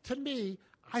 Right. To me,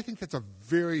 I think that's a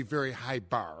very, very high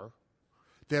bar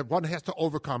that one has to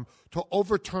overcome to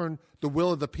overturn the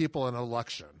will of the people in an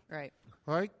election. Right.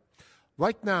 All right?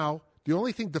 Right now, the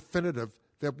only thing definitive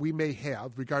that we may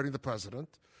have regarding the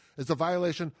president is the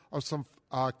violation of some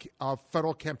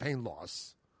federal campaign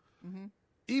laws.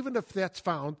 Even if that's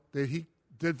found that he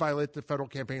did violate the federal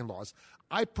campaign laws,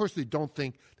 I personally don't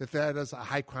think that that is a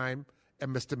high crime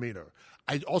and misdemeanor.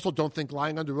 I also don't think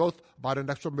lying under oath about an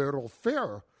extramarital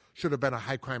affair should have been a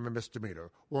high crime and misdemeanor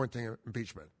warranting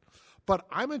impeachment. But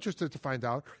I'm interested to find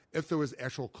out if there was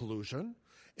actual collusion,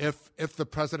 if the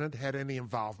president had any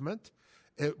involvement,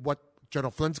 what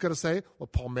General Flynn's going to say,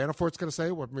 what Paul Manafort's going to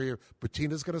say, what Maria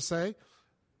Butina's going to say.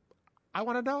 I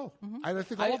want to know. I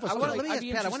think all of us do. Let me I'd ask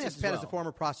be Pat. I want to interested ask as Pat as a well.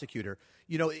 former prosecutor.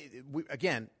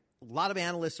 Again, a lot of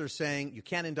analysts are saying you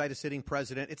can't indict a sitting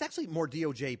president. It's actually more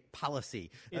DOJ policy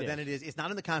than it is. It's not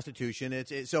in the Constitution.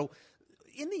 So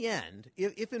in the end,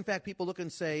 if in fact people look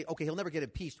and say, okay, he'll never get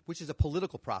impeached, which is a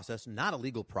political process, not a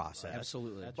legal process.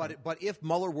 Absolutely. But if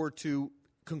Mueller were to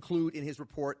conclude in his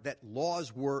report that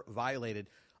laws were violated,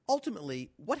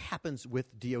 ultimately, what happens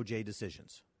with DOJ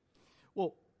decisions?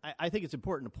 Well, I think it's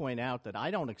important to point out that I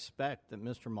don't expect that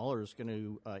Mr. Mueller is going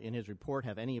to, in his report,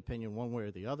 have any opinion one way or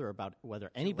the other about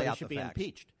whether anybody out should the be facts.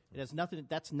 impeached. It has nothing.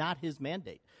 That's not his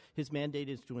mandate. His mandate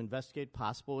is to investigate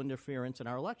possible interference in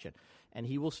our election, and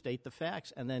he will state the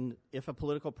facts. And then, if a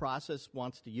political process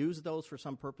wants to use those for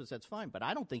some purpose, that's fine. But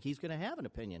I don't think he's going to have an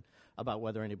opinion about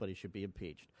whether anybody should be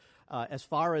impeached. As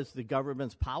far as the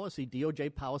government's policy,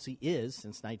 DOJ policy is,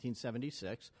 since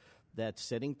 1976, that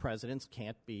sitting presidents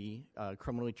can't be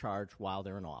criminally charged while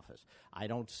they're in office. I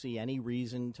don't see any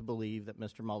reason to believe that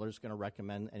Mr. Mueller is going to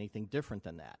recommend anything different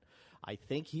than that. I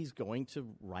think he's going to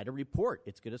write a report.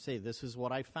 It's going to say, this is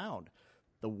what I found.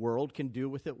 The world can do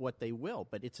with it what they will,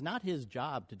 but it's not his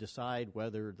job to decide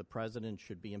whether the president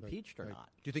should be impeached or not.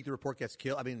 Do you think the report gets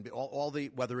killed? I mean,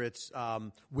 whether it's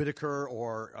Whitaker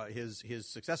or his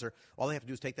successor, all they have to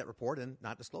do is take that report and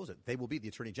not disclose it. They will be the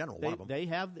Attorney General, one of them. They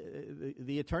have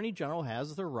the Attorney General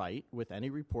has the right, with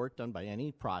any report done by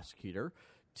any prosecutor,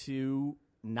 to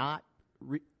not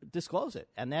disclose it,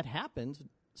 and that happens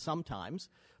sometimes,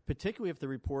 particularly if the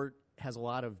report has a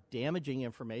lot of damaging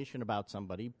information about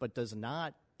somebody, but does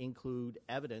not include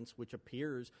evidence which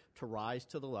appears to rise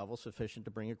to the level sufficient to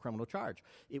bring a criminal charge.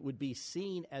 It would be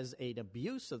seen as an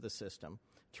abuse of the system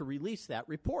to release that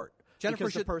report, Jennifer,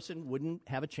 because the person wouldn't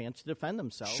have a chance to defend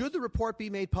themselves. Should the report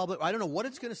be made public? I don't know what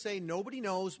it's going to say. Nobody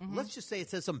knows. Let's just say it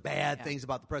says some bad things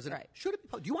about the president. Right. Should it be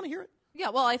public? Do you want to hear it? Yeah,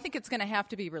 well, I think it's going to have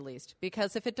to be released,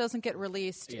 because if it doesn't get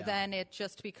released, then it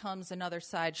just becomes another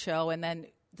sideshow, and then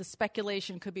the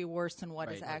speculation could be worse than what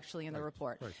is actually in the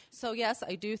report. So, yes,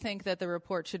 I do think that the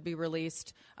report should be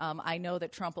released. I know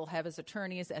that Trump will have his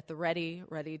attorneys at the ready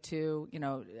to,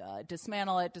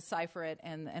 dismantle it, decipher it,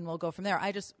 and we'll go from there.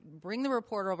 I just bring the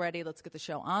report already. Let's get the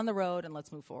show on the road, and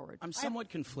let's move forward. I'm somewhat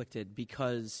conflicted,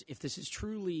 because if this is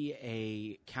truly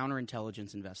a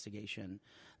counterintelligence investigation,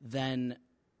 then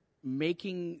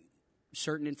making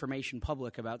certain information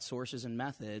public about sources and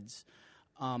methods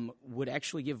would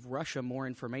actually give Russia more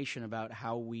information about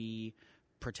how we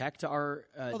protect our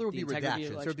Well, there would be the integrity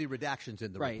of redactions. the There would be redactions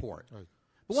in the Right. report.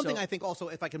 But one So- thing I think also,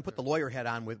 if I can put the lawyer head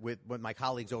on with my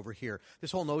colleagues over here,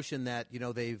 this whole notion that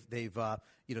they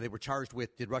were charged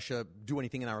with, did Russia do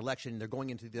anything in our election? They're going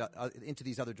into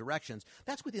these other directions.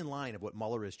 That's within line of what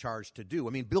Mueller is charged to do. I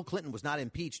mean, Bill Clinton was not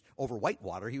impeached over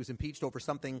Whitewater. He was impeached over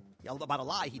something about a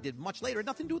lie he did much later. It had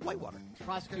nothing to do with Whitewater.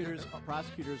 Prosecutors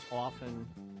often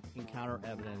encounter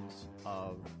evidence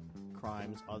of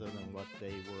crimes other than what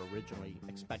they were originally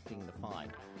expecting to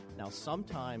find. Now,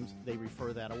 sometimes they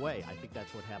refer that away. I think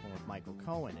that's what happened with Michael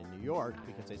Cohen in New York,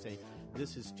 because they say,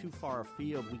 this is too far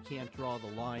afield. We can't draw the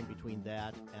line between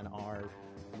that and our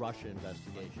Russia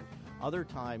investigation. Other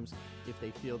times, if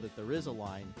they feel that there is a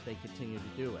line, they continue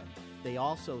to do it. they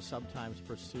also sometimes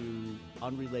pursue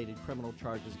unrelated criminal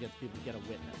charges against people to get a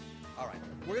witness. All right.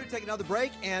 We're going to take another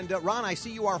break. And, Ron, I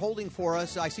see you are holding for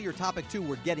us. I see your topic, too.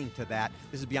 We're getting to that.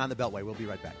 This is Beyond the Beltway. We'll be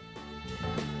right back.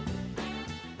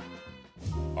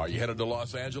 Are you headed to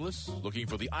Los Angeles? Looking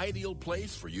for the ideal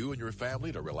place for you and your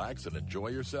family to relax and enjoy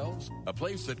yourselves? A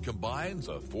place that combines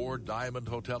a 4-diamond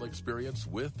hotel experience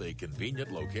with a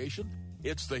convenient location?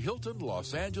 It's the Hilton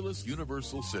Los Angeles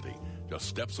Universal City, just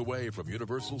steps away from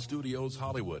Universal Studios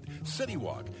Hollywood, City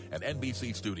Walk, and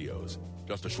NBC Studios.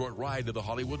 Just a short ride to the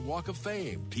Hollywood Walk of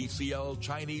Fame, TCL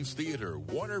Chinese Theater,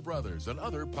 Warner Brothers, and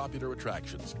other popular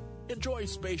attractions. Enjoy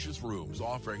spacious rooms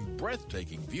offering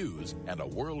breathtaking views and a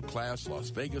world-class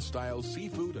Las Vegas-style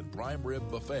seafood and prime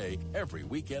rib buffet every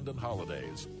weekend and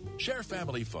holidays. Share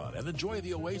family fun and enjoy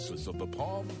the oasis of the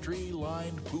palm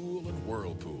tree-lined pool and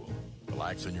whirlpool.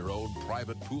 Relax in your own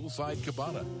private poolside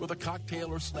cabana with a cocktail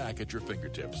or snack at your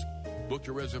fingertips. Book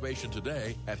your reservation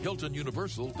today at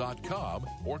HiltonUniversal.com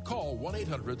or call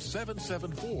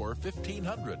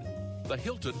 1-800-774-1500. The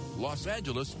Hilton Los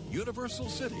Angeles Universal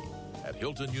City at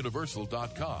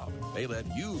HiltonUniversal.com. They let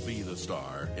you be the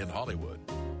star in Hollywood.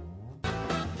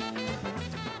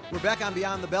 We're back on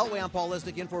Beyond the Beltway. I'm Paul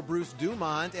Lesnick in for Bruce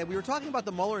Dumont. And we were talking about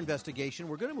the Mueller investigation.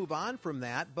 We're going to move on from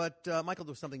that. But, Michael,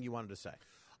 there was something you wanted to say.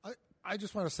 I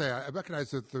just want to say I recognize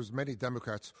that there's many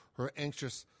Democrats who are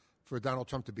anxious for Donald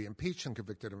Trump to be impeached and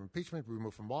convicted of impeachment,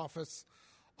 removed from office.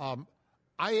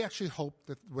 I actually hope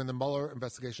that when the Mueller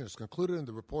investigation is concluded and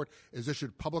the report is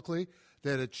issued publicly,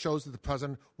 that it shows that the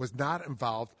president was not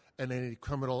involved in any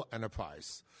criminal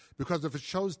enterprise. Because if it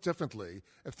shows differently,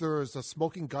 if there is a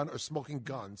smoking gun or smoking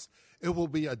guns, it will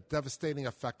be a devastating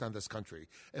effect on this country.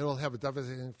 It will have a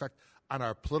devastating effect on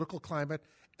our political climate.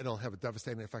 It'll have a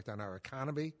devastating effect on our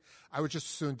economy. I would just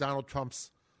assume Donald Trump's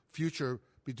future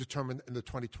be determined in the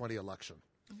 2020 election.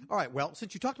 All right. Well,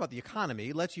 since you talked about the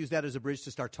economy, let's use that as a bridge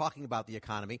to start talking about the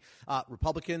economy.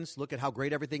 Republicans look at how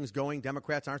great everything's going.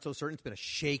 Democrats aren't so certain. It's been a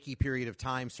shaky period of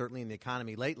time, certainly in the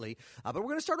economy lately. But we're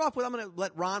going to start off with, I'm going to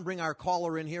let Ron bring our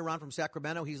caller in here. Ron from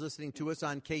Sacramento. He's listening to us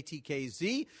on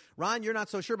KTKZ. Ron, you're not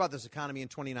so sure about this economy in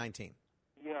 2019.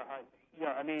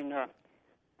 I mean,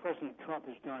 President Trump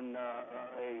has done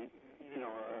a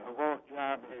heroic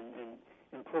job in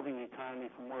improving the economy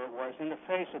from where it was in the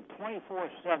face of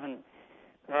 24/7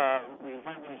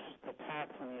 relentless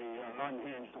attack from the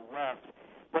unhinged left.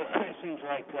 But it seems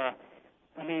like, it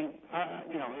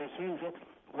seems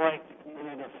like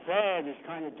the Fed is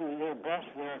trying to do their best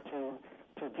there to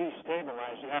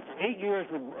destabilize it. After 8 years,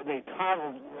 they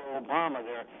coddled Obama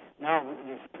there. Now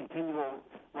this continual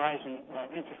rise in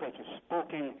interest rates is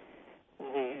spooking the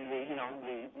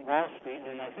Wall Street,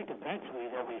 and I think eventually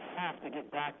that we have to get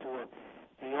back to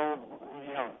the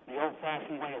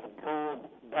old-fashioned way of a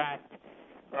gold-backed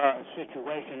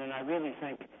situation. And I really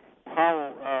think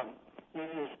Powell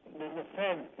the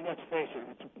Fed. Let's face it,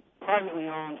 it's privately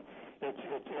owned. It's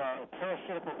a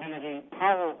parasitical entity.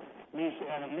 Powell needs to,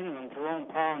 at a minimum, Jerome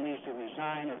Powell needs to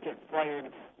resign or get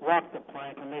fired, walk the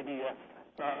plank, or maybe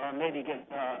get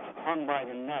hung by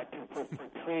the neck for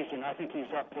treason. I think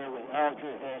he's up there with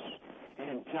Alger Hiss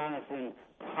and Jonathan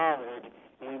Pollard,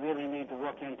 and we really need to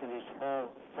look into this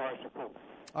whole farcical.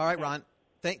 All right, Ron.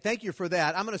 Thank you for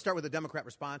that. I'm going to start with a Democrat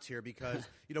response here because,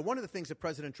 one of the things that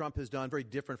President Trump has done very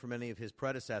different from any of his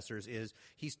predecessors is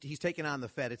he's taken on the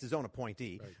Fed. It's his own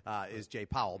appointee, is Jay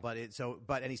Powell.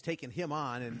 And he's taken him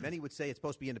on, and many would say it's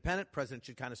supposed to be independent. President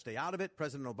should kind of stay out of it.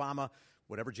 President Obama,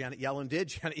 whatever Janet Yellen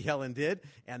did,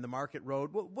 and the market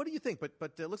rode. What do you think? But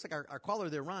it looks like our caller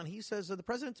there, Ron, he says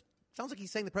sounds like he's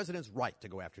saying the president's right to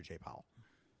go after Jay Powell.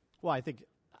 Well, I think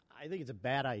it's a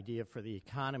bad idea for the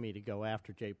economy to go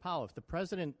after Jay Powell. If the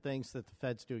president thinks that the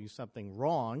Fed's doing something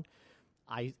wrong,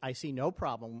 I see no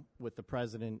problem with the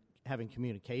president having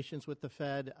communications with the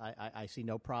Fed. I see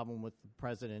no problem with the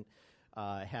president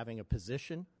having a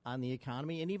position on the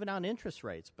economy and even on interest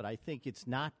rates. But I think it's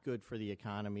not good for the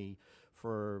economy,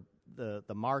 for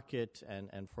the market,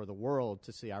 and for the world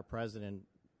to see our president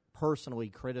personally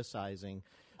criticizing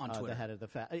the head of the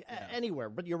Fed anywhere.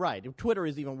 But you're right. Twitter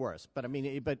is even worse. But I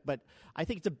mean, but I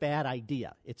think it's a bad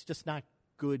idea. It's just not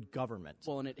good government.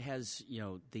 Well, and it has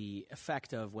the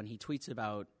effect of when he tweets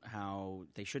about how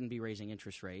they shouldn't be raising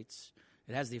interest rates.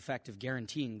 It has the effect of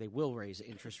guaranteeing they will raise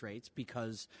interest rates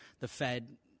because the Fed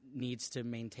needs to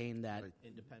maintain that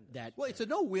independence. Well, it's a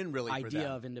no-win really idea for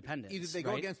them. Of independence. Either they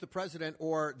go against the president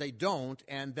or they don't,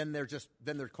 and then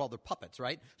they're called their puppets,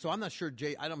 right? So I'm not sure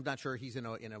he's in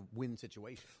a win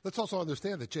situation. Let's also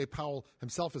understand that Jay Powell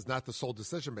himself is not the sole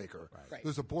decision maker. Right.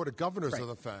 There's a board of governors of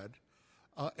the Fed,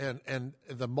 and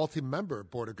the multi-member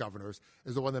board of governors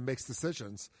is the one that makes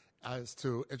decisions. as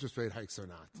to interest rate hikes or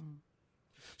not.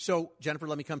 So, Jennifer,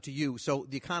 let me come to you. So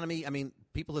the economy, I mean,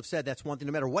 people have said that's one thing.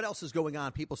 No matter what else is going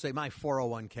on, people say my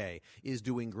 401k is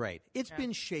doing great. It's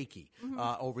been shaky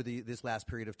over this last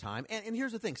period of time. And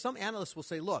here's the thing. Some analysts will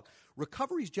say, look,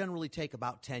 recoveries generally take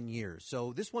about 10 years.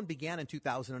 So this one began in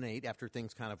 2008 after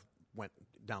things kind of went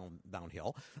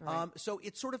downhill. Right. So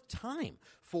it's sort of time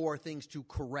for things to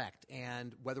correct.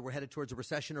 And whether we're headed towards a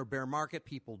recession or bear market,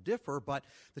 people differ. But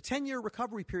the 10-year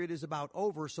recovery period is about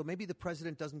over. So maybe the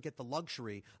president doesn't get the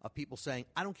luxury of people saying,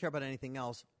 I don't care about anything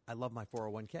else. I love my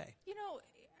 401k. You know,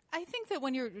 I think that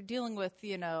when you're dealing with,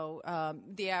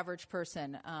 the average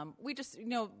person, we just,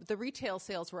 the retail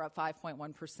sales were up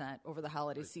 5.1% over the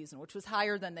holiday season, which was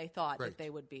higher than they thought that they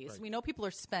would be. Right. So we know people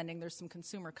are spending. There's some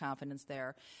consumer confidence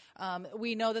there.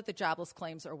 We know that the jobless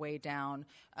claims are way down.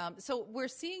 So we're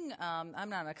seeing, I'm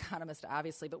not an economist,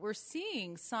 obviously, but we're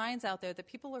seeing signs out there that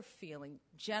people are feeling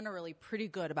generally pretty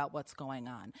good about what's going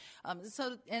on.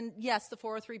 And yes, the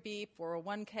 403B,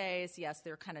 401ks, yes,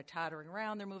 they're kind of tottering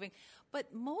around, they're moving.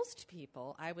 But most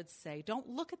people, I would say, don't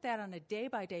look at that on a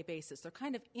day-by-day basis. They're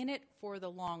kind of in it for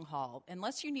the long haul.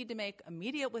 Unless you need to make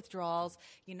immediate withdrawals,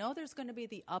 there's going to be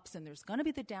the ups and there's going to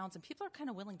be the downs, and people are kind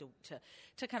of willing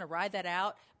to kind of ride that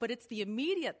out. But it's the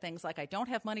immediate things like I don't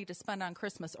have money to spend on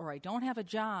Christmas, or I don't have a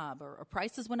job, or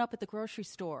prices went up at the grocery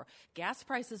store, gas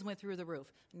prices went through the roof.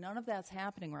 None of that's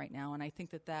happening right now, and I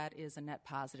think that is a net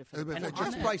positive for the and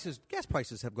gas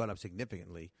prices have gone up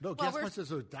significantly. No, gas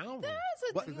prices are down.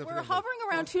 We're hovering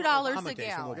around $2 a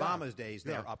gallon. So Obama's days,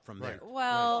 they're up from there.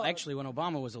 Well, actually, when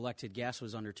Obama was elected, gas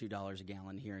was under $2 a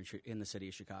gallon here in the city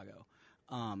of Chicago.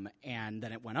 And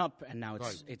then it went up, and now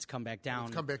it's come back down.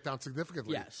 It's come back down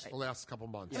significantly the last couple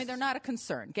months. I mean, they're not a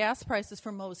concern. Gas prices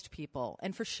for most people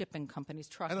and for shipping companies,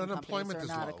 trucking companies, are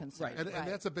not a concern. And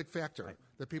that's a big factor,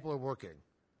 that people are working.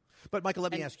 But, Michael,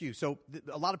 let me ask you. So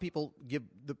a lot of people give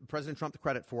President Trump the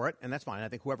credit for it, and that's fine. I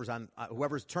think whoever's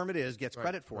term it is gets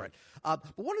credit for it. But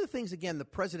one of the things, again, the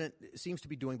president seems to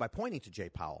be doing by pointing to Jay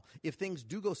Powell, if things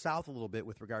do go south a little bit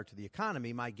with regard to the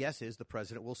economy, my guess is the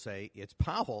president will say it's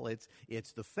Powell, it's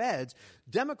the Feds.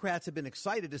 Democrats have been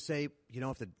excited to say,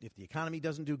 if the economy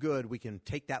doesn't do good, we can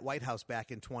take that White House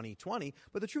back in 2020.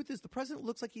 But the truth is the president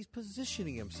looks like he's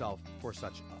positioning himself for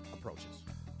such approaches.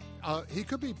 He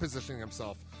could be positioning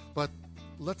himself, but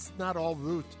let's not all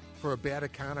root for a bad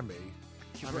economy.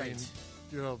 I mean,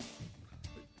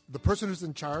 the person who's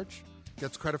in charge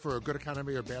gets credit for a good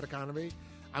economy or bad economy.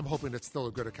 I'm hoping it's still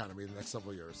a good economy in the next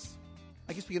several years.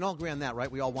 I guess we can all agree on that, right?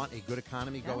 We all want a good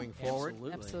economy going forward.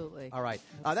 Absolutely. All right.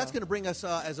 That's going to bring us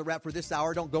as a wrap for this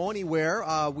hour. Don't go anywhere.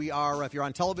 We are, if you're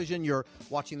on television, you're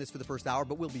watching this for the first hour,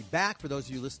 but we'll be back for those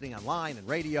of you listening online and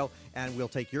radio, and we'll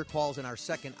take your calls in our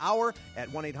second hour at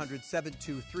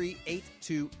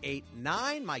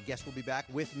 1-800-723-8289. My guest will be back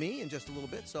with me in just a little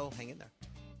bit, so hang in there.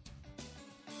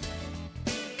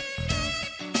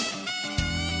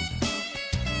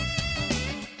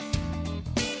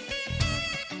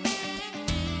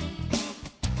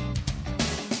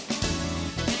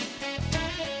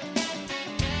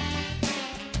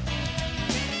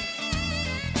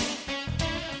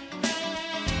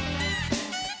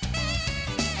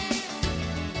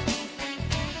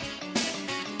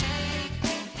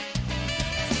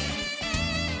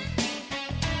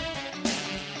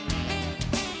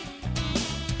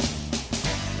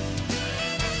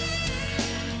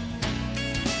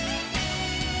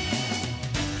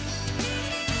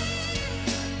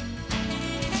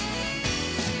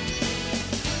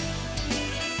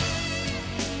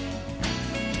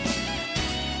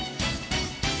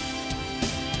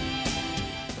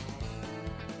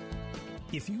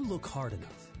 If you look hard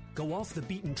enough, go off the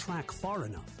beaten track far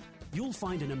enough, you'll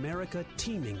find an America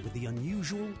teeming with the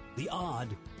unusual, the odd,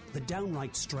 the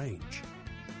downright strange.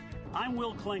 I'm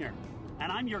Will Klinger,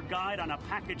 and I'm your guide on a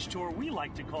package tour we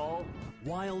like to call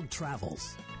Wild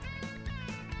Travels.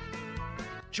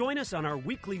 Join us on our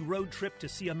weekly road trip to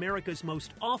see America's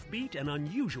most offbeat and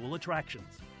unusual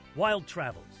attractions. Wild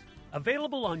Travels,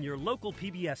 available on your local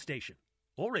PBS station.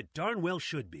 Or it darn well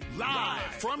should be. Live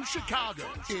from Chicago,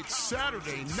 it's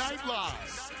Saturday Night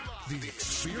Live. The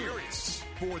Experience.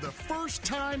 For the first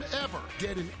time ever,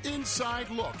 get an inside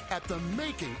look at the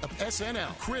making of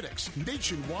SNL. Critics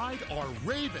nationwide are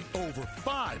raving. Over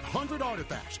 500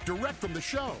 artifacts direct from the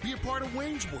show. Be a part of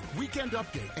Wayne's World, Weekend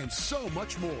Update, and so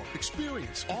much more.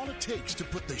 Experience all it takes to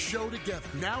put the show together.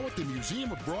 Now at the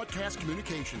Museum of Broadcast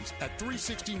Communications at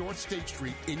 360 North State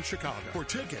Street in Chicago. For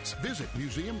tickets, visit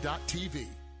museum.tv.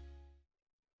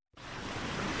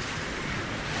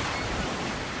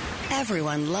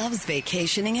 Everyone loves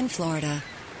vacationing in Florida.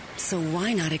 So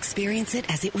why not experience it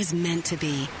as it was meant to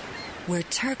be? where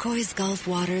turquoise Gulf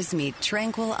waters meet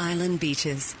tranquil island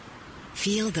beaches.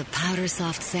 Feel the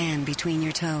powder-soft sand between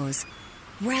your toes.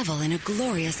 Revel in a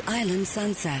glorious island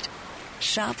sunset.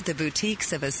 Shop the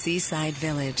boutiques of a seaside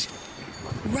village.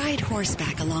 Ride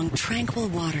horseback along tranquil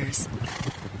waters.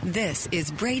 This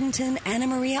is Bradenton Anna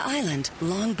Maria Island,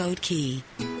 Longboat Key.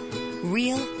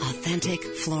 Real, authentic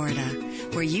Florida,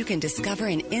 where you can discover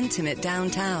an intimate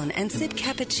downtown and sip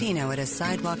cappuccino at a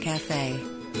sidewalk cafe.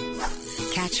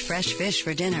 Catch fresh fish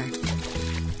for dinner.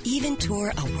 Even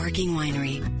tour a working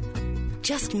winery.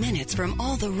 Just minutes from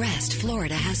all the rest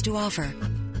Florida has to offer.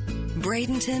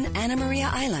 Bradenton Anna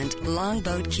Maria Island,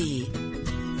 Longboat Key.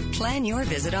 Plan your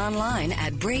visit online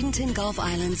at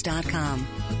BradentonGulfIslands.com.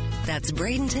 That's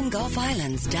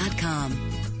BradentonGulfIslands.com.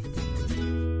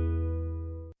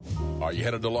 Are you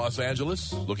headed to Los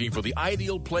Angeles? Looking for the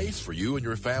ideal place for you and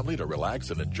your family to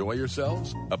relax and enjoy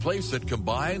yourselves? A place that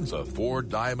combines a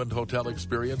 4-diamond hotel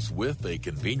experience with a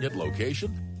convenient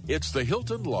location? It's the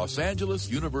Hilton Los Angeles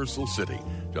Universal City,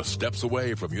 just steps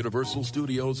away from Universal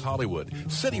Studios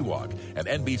Hollywood, City Walk, and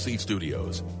NBC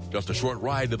Studios. Just a short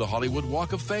ride to the Hollywood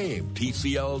Walk of Fame,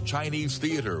 TCL Chinese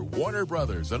Theater, Warner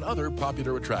Brothers, and other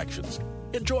popular attractions.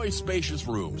 Enjoy spacious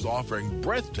rooms offering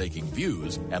breathtaking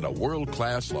views and a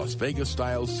world-class Las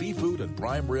Vegas-style seafood and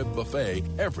prime rib buffet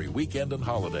every weekend and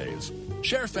holidays.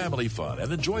 Share family fun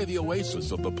and enjoy the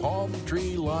oasis of the palm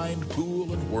tree-lined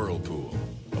pool and whirlpool.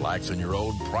 Relax in your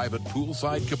own private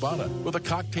poolside cabana with a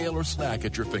cocktail or snack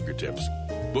at your fingertips.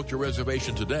 Book your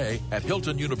reservation today at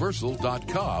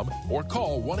HiltonUniversal.com or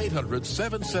call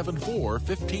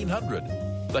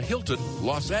 1-800-774-1500. The Hilton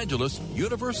Los Angeles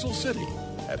Universal City.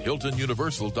 At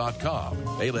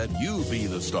HiltonUniversal.com, they let you be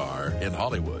the star in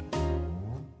Hollywood.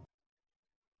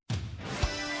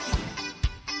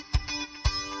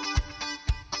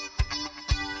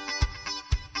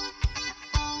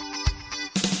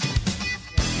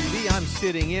 I'm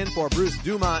sitting in for Bruce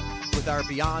Dumont with our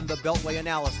Beyond the Beltway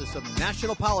analysis of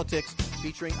national politics,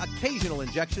 featuring occasional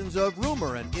injections of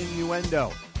rumor and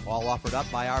innuendo, all offered up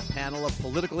by our panel of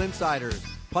political insiders,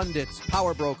 pundits,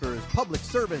 power brokers, public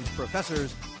servants,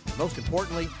 professors, and most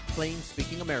importantly,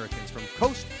 plain-speaking Americans from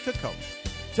coast to coast.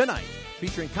 Tonight,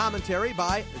 featuring commentary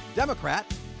by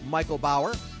Democrat Michael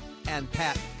Bauer and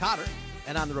Pat Cotter,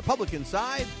 and on the Republican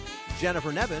side,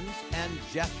 Jennifer Nevins and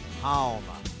Jeff Halm.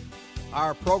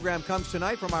 Our program comes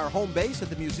tonight from our home base at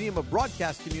the Museum of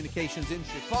Broadcast Communications in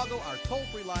Chicago. Our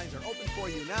toll-free lines are open for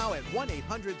you now at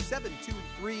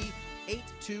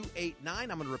 1-800-723-8289. I'm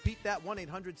going to repeat that,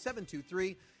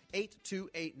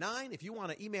 1-800-723-8289. If you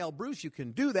want to email Bruce, you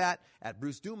can do that at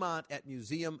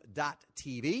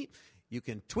brucedumont@museum.tv. You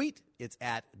can tweet. It's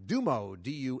at Dumo,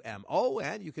 D-U-M-O.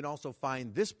 And you can also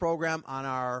find this program on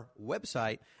our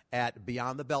website at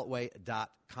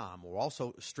BeyondTheBeltway.com. We're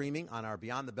also streaming on our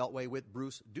Beyond the Beltway with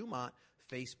Bruce Dumont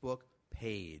Facebook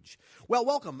page. Well,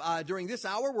 welcome. During this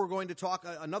hour, we're going to talk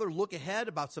another look ahead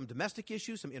about some domestic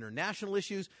issues, some international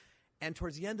issues. And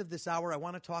towards the end of this hour, I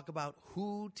want to talk about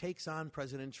who takes on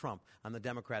President Trump on the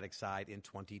Democratic side in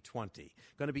 2020.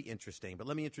 Going to be interesting. But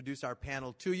let me introduce our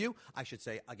panel to you. I should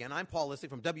say, again, I'm Paul Listig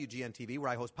from WGN-TV, where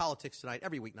I host Politics Tonight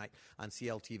every weeknight on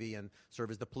CLTV and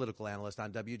serve as the political analyst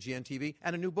on WGN-TV,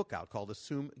 and a new book out called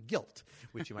Assume Guilt,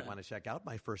 which you might want to check out,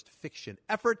 my first fiction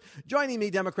effort. Joining me,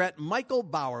 Democrat Michael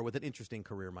Bauer, with an interesting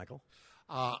career, Michael.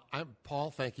 I'm Paul,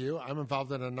 thank you. I'm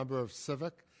involved in a number of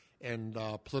civic and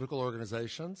political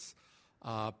organizations.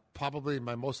 Probably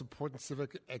my most important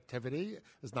civic activity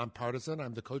is nonpartisan.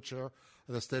 I'm the co-chair of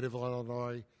the State of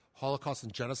Illinois Holocaust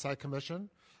and Genocide Commission.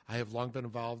 I have long been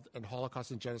involved in Holocaust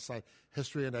and Genocide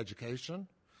history and education.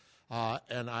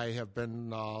 And I have been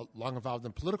long involved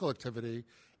in political activity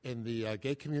in the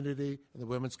gay community, in the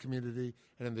women's community,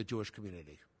 and in the Jewish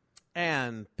community.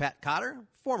 And Pat Cotter,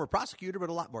 former prosecutor, but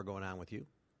a lot more going on with you.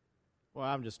 Well,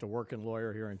 I'm just a working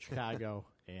lawyer here in Chicago,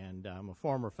 and I'm a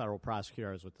former federal prosecutor.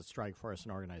 I was with the Strike Force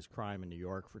and Organized Crime in New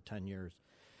York for 10 years.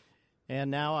 And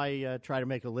now I try to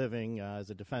make a living as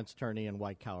a defense attorney in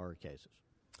white-collar cases.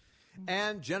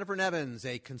 And Jennifer Nevins,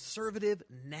 a conservative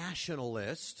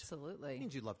nationalist. Absolutely.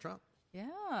 Means you love Trump.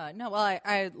 Yeah. No, well,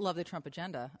 I love the Trump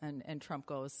agenda, and Trump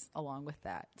goes along with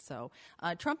that. So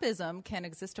Trumpism can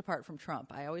exist apart from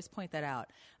Trump. I always point that out.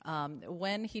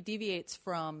 When he deviates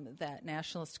from that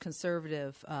nationalist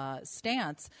conservative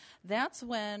stance, that's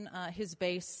when his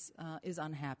base is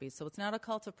unhappy. So it's not a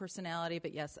cult of personality,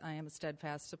 but yes, I am a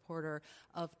steadfast supporter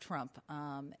of Trump.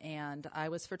 And I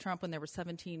was for Trump when there were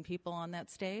 17 people on that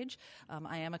stage.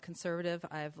 I am a conservative.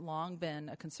 I've long been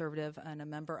a conservative and a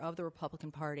member of the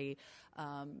Republican Party.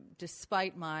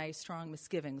 despite my strong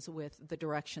misgivings with the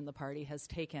direction the party has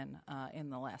taken in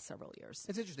the last several years.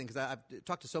 It's interesting because I've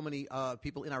talked to so many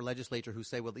people in our legislature who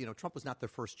say, well, Trump was not their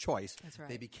first choice. That's right.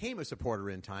 They became a supporter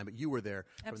in time, but you were there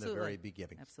from the very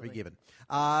beginning. Absolutely.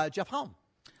 Jeff Helm.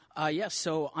 Yes,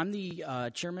 so I'm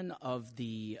the chairman of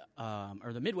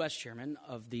or the Midwest chairman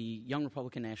of the Young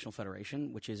Republican National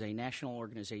Federation, which is a national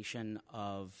organization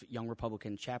of young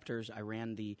Republican chapters. I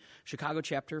ran the Chicago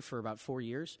chapter for about 4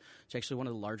 years. It's actually one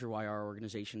of the larger YR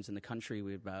organizations in the country.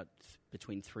 We have about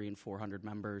between 300 and 400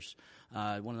 members.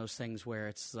 One of those things where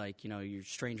it's like, you're a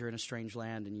stranger in a strange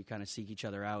land and you kind of seek each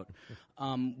other out.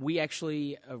 We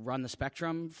actually run the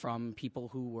spectrum from people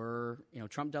who were,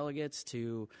 Trump delegates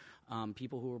to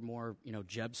people who are more,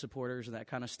 Jeb supporters and that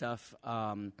kind of stuff.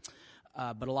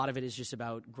 But a lot of it is just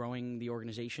about growing the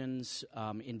organizations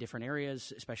in different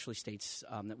areas, especially states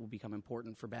that will become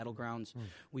important for battlegrounds.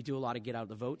 We do a lot of get out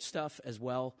the vote stuff as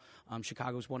well.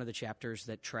 Chicago is one of the chapters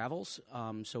that travels.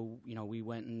 So, we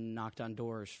went and knocked on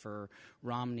doors for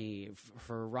Romney,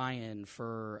 for Ryan,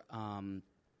 for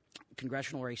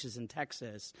congressional races in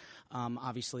Texas.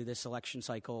 Obviously, this election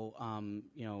cycle,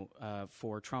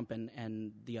 for Trump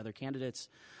and the other candidates.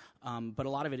 But a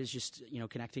lot of it is just,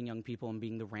 connecting young people and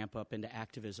being the ramp up into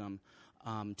activism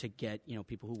to get,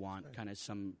 people who want kind of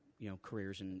some,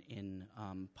 careers in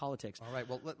politics. All right.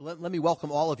 Well, let me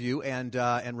welcome all of you and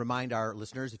remind our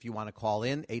listeners, if you want to call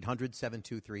in,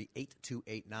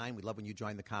 800-723-8289. We love when you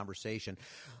join the conversation.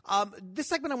 This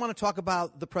segment, I want to talk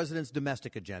about the president's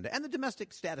domestic agenda and the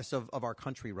domestic status of our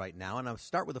country right now. And I'll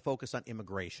start with a focus on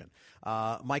immigration.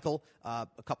 Michael, a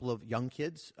couple of young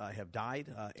kids have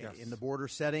died in the border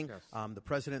setting. Yes. The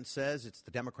president says it's the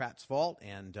Democrats' fault,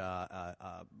 and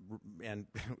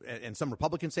some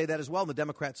Republicans say that as well. And the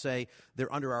Democrats say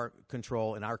they're under our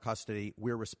control, in our custody.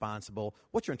 We're responsible.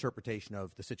 What's your interpretation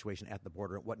of the situation at the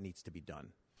border and what needs to be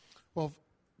done? Well,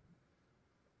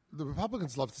 the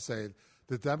Republicans love to say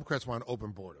the Democrats want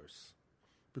open borders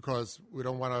because we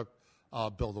don't want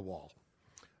to build a wall.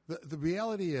 The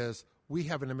reality is we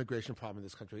have an immigration problem in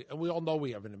this country, and we all know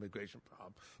we have an immigration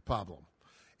problem.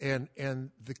 And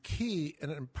the key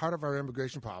and part of our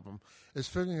immigration problem is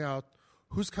figuring out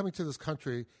who's coming to this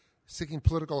country seeking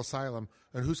political asylum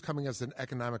and who's coming as an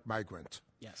economic migrant.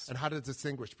 Yes. And how to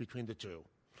distinguish between the two.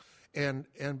 And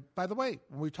by the way,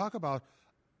 when we talk about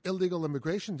illegal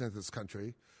immigration into this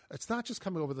country, it's not just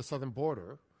coming over the southern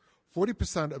border.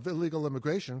 40% of illegal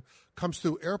immigration comes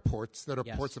through airports that are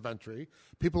ports of entry,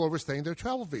 people overstaying their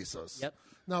travel visas. Yep.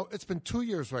 Now, it's been 2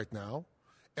 years right now,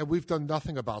 and we've done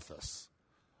nothing about this.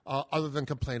 Other than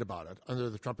complain about it under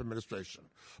the Trump administration.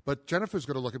 But Jennifer's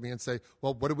going to look at me and say,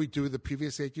 well, what did we do the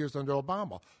previous 8 years under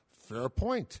Obama? Fair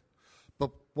point.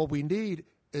 But what we need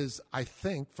is, I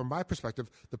think, from my perspective,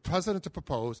 the president to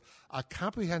propose a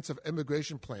comprehensive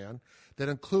immigration plan that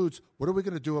includes what are we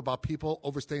going to do about people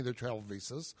overstaying their travel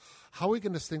visas? How are we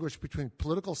going to distinguish between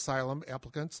political asylum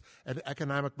applicants and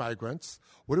economic migrants?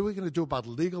 What are we going to do about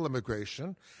legal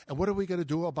immigration? And what are we going to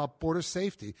do about border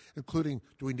safety, including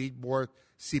do we need more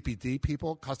CPD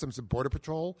people, Customs and Border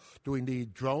Patrol? Do we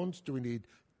need drones? Do we need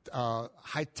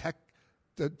high-tech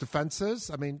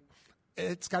defenses? I mean,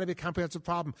 it's got to be a comprehensive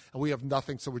problem, and we have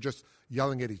nothing, so we're just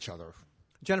yelling at each other.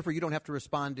 Jennifer, you don't have to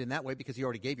respond in that way because you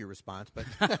already gave your response. But,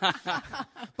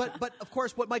 but of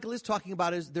course, what Michael is talking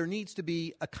about is there needs to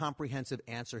be a comprehensive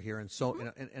answer here, and so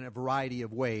in a variety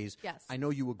of ways. Yes. I know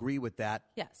you agree with that.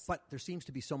 Yes. But there seems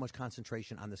to be so much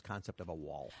concentration on this concept of a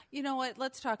wall. You know what?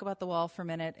 Let's talk about the wall for a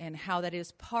minute and how that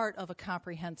is part of a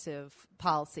comprehensive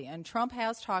policy. And Trump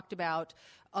has talked about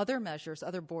other measures,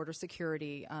 other border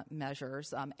security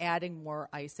measures, adding more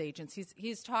ICE agents.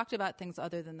 He's talked about things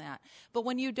other than that. But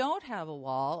when you don't have a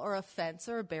wall or a fence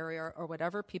or a barrier or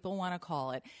whatever people want to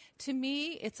call it, to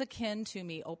me, it's akin to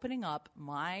me opening up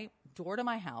my door to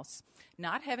my house,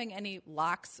 not having any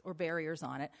locks or barriers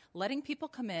on it, letting people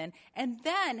come in, and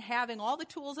then having all the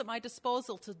tools at my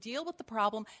disposal to deal with the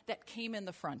problem that came in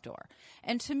the front door.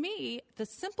 And to me, the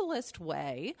simplest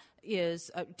way is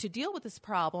to deal with this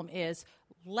problem is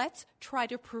let's try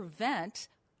to prevent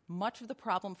much of the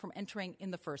problem from entering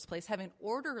in the first place, having an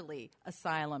orderly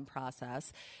asylum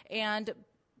process.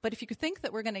 But if you could think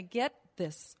that we're going to get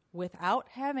this without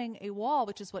having a wall,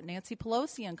 which is what Nancy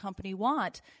Pelosi and company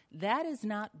want, that is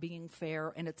not being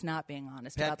fair and it's not being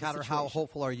honest Pat about the Cotter, situation. how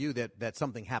hopeful are you that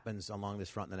something happens along this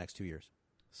front in the next 2 years?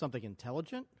 Something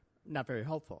intelligent? Not very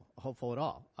hopeful at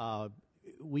all.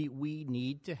 We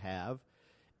need to have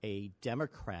a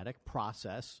democratic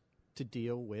process to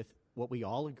deal with what we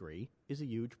all agree is a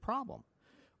huge problem.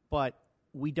 But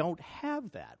we don't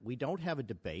have that. We don't have a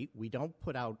debate. We don't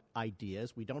put out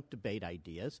ideas. We don't debate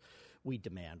ideas. We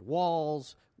demand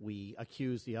walls. We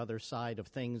accuse the other side of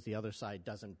things the other side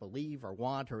doesn't believe or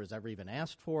want or has ever even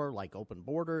asked for, like open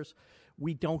borders.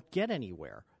 We don't get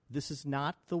anywhere. This is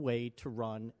not the way to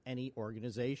run any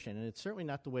organization, and it's certainly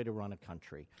not the way to run a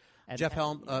country. And, Jeff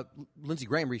Helm, Lindsey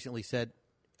Graham recently said,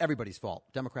 everybody's fault,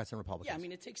 Democrats and Republicans. Yeah, I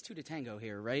mean, it takes two to tango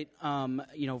here, right?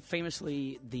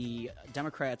 Famously, the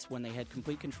Democrats, when they had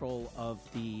complete control of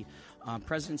the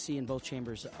presidency in both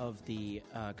chambers of the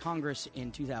Congress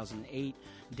in 2008,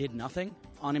 did nothing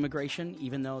on immigration,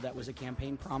 even though that was a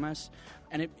campaign promise.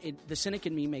 And the cynic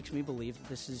in me makes me believe that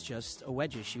this is just a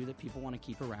wedge issue that people want to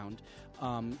keep around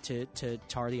to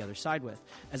tar the other side with.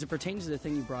 As it pertains to the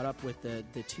thing you brought up with the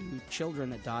two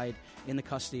children that died in the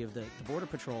custody of the Border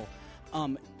Patrol,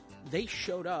 they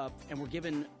showed up and were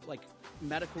given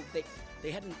medical.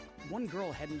 They hadn't. One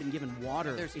girl hadn't been given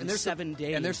water in 7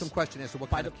 days. And there's some question as to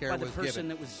what kind of care was given. By the person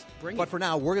that was bringing. But for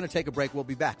now, we're going to take a break. We'll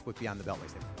be back with Beyond the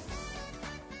Beltway.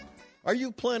 Are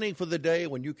you planning for the day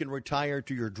when you can retire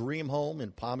to your dream home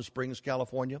in Palm Springs,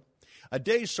 California? A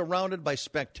day surrounded by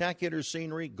spectacular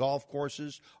scenery, golf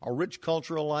courses, a rich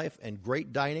cultural life, and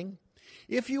great dining?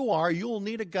 If you are, you'll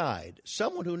need a guide,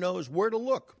 someone who knows where to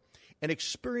look, an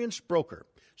experienced broker,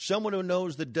 someone who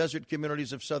knows the desert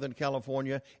communities of Southern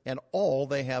California and all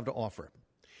they have to offer.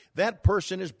 That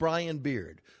person is Brian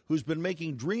Beard, who's been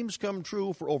making dreams come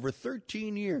true for over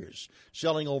 13 years,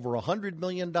 selling over $100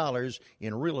 million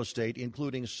in real estate,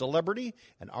 including celebrity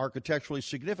and architecturally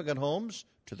significant homes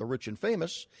to the rich and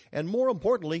famous, and more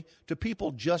importantly, to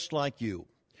people just like you.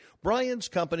 Brian's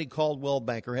company, Caldwell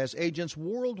Banker, has agents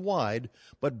worldwide,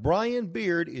 but Brian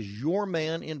Beard is your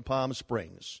man in Palm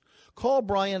Springs. Call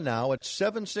Brian now at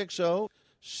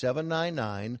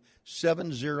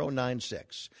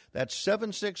 760-799-7096. That's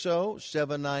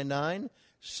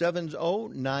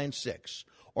 760-799-7096.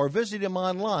 Or visit him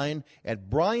online at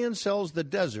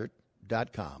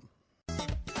briansellsthedesert.com.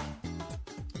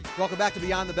 Welcome back to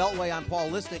Beyond the Beltway. I'm Paul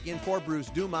Lisnick in for Bruce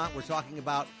Dumont. We're talking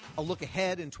about a look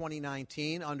ahead in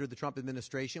 2019 under the Trump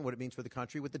administration, what it means for the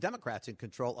country with the Democrats in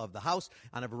control of the House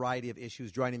on a variety of issues.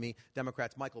 Joining me,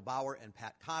 Democrats Michael Bauer and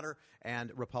Pat Cotter,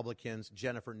 and Republicans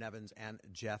Jennifer Nevins and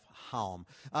Jeff Helm.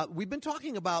 We've been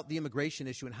talking about the immigration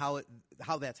issue and how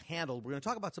that's handled. We're going to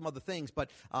talk about some other things, but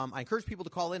I encourage people to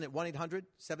call in at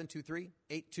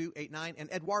 1-800-723-8289.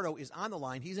 And Eduardo is on the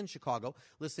line. He's in Chicago,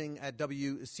 listening at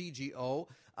WCGO.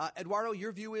 Eduardo,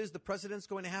 your view is the president's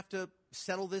going to have to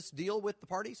settle this deal with the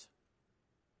parties?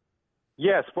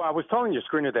 Yes. Well, I was telling your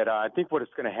screener that I think what is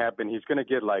going to happen, he's going to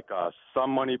get some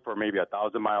money for maybe a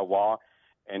 1,000-mile wall,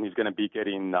 and he's going to be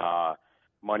getting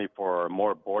money for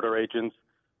more border agents.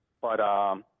 But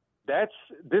this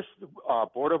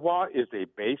border wall is a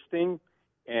base thing,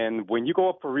 and when you go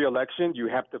up for re-election, you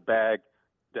have to bag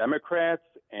Democrats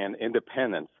and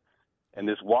independents. And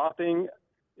this wall thing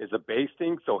is a base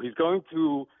thing, so he's going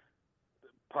to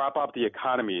prop up the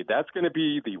economy. That's going to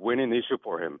be the winning issue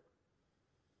for him.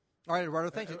 All right, Eduardo,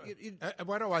 thank you.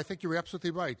 Eduardo, I think you're absolutely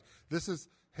right. This is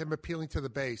him appealing to the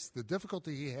base. The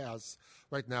difficulty he has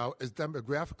right now is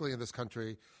demographically in this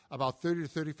country, about 30 to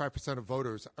 35% of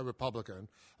voters are Republican,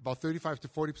 about 35 to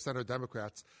 40% are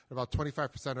Democrats, and about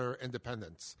 25% are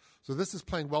independents. So this is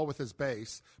playing well with his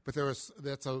base, but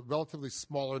that's a relatively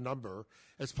smaller number.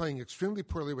 It's playing extremely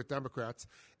poorly with Democrats,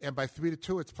 and by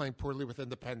 3-2, it's playing poorly with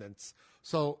independents.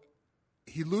 So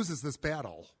he loses this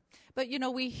battle. But,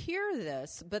 we hear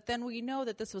this, but then we know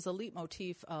that this was a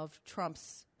leitmotif of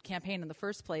Trump's campaign in the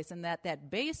first place, and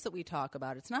that base that we talk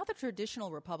about, it's not the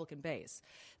traditional Republican base.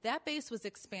 That base was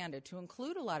expanded to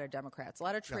include a lot of Democrats, a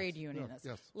lot of trade unionists,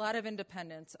 a lot of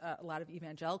independents, a lot of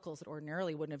evangelicals that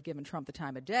ordinarily wouldn't have given Trump the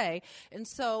time of day. And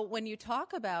so when you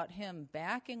talk about him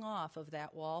backing off of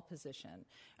that wall position,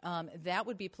 that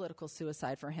would be political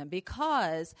suicide for him,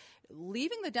 because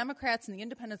leaving the Democrats and the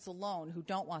independents alone who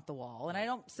don't want the wall, and I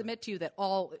don't submit to you that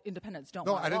all independents don't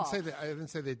want the wall. No, I didn't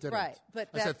say they didn't. Right, but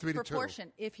I that said 3-2.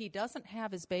 proportion, if he doesn't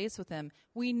have his base with him,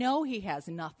 we know he has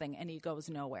nothing and he goes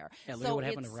nowhere. Yeah, look at what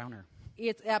happened to Rauner.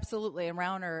 It's absolutely. And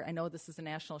Rauner, I know this is a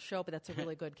national show, but that's a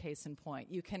really good case in point.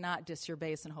 You cannot diss your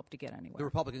base and hope to get anywhere. The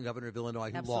Republican governor of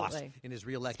Illinois who lost in his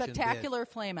re-election Spectacular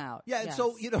flame out. Yeah, and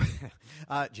so,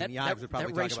 Jamie Ives would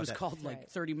probably that race talk about was called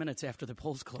 30 minutes after the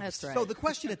polls closed. That's right. So the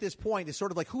question at this point is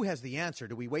sort of like, who has the answer?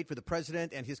 Do we wait for the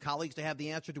president and his colleagues to have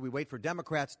the answer? Do we wait for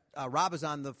Democrats? Rob is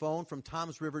on the phone from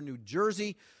Toms River, New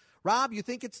Jersey. Rob, you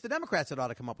think it's the Democrats that ought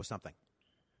to come up with something?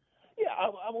 Yeah,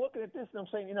 I'm looking at this and I'm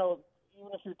saying, even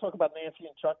if you talk about Nancy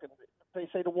and Chuck, and they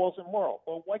say the wall's immoral.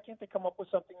 Well, why can't they come up with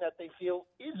something that they feel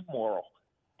is moral?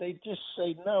 they just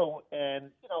say no. And,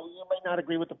 you may not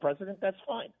agree with the president. That's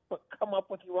fine. But come up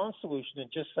with your own solution and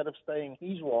just instead of saying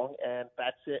he's wrong and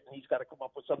that's it and he's got to come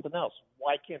up with something else.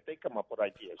 Why can't they come up with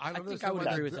ideas? I would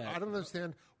agree with that. I don't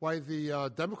understand why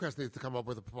the Democrats need to come up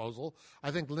with a proposal.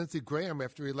 I think Lindsey Graham,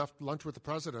 after he left lunch with the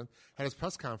president, had his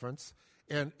press conference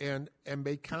and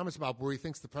made comments about where he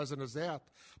thinks the president is at.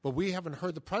 But we haven't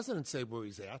heard the president say where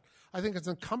he's at. I think it's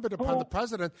incumbent upon the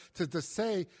president to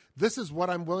say, this is what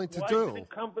I'm willing to do.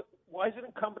 Why is it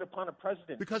incumbent upon a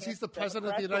president? Because he's the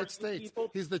president of the United States.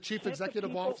 He's the chief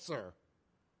executive officer.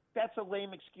 That's a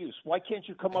lame excuse. Why can't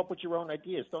you come up with your own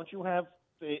ideas? Don't you have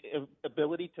the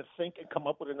ability to think and come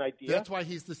up with an idea? That's why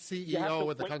he's the CEO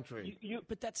of the country.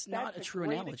 But that's not a true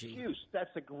analogy.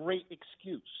 That's a great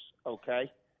excuse,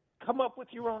 okay? Come up with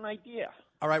your own idea.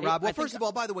 All right, Rob. Well, first of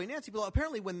all, by the way, Nancy Pelosi,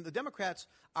 apparently when the Democrats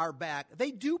are back,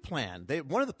 they do plan.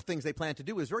 One of the things they plan to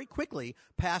do is very quickly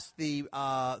pass the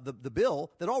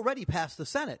bill that already passed the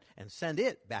Senate and send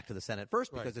it back to the Senate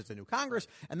first because it's a new Congress,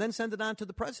 and then send it on to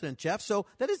the president, Jeff. So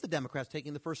that is the Democrats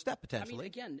taking the first step, potentially.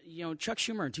 Again, Chuck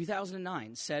Schumer in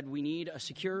 2009 said we need a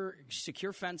secure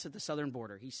fence at the southern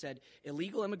border. He said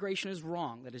illegal immigration is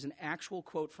wrong. That is an actual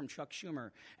quote from Chuck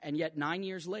Schumer. And yet 9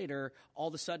 years later, all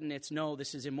of a sudden it's, no,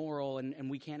 this is immoral,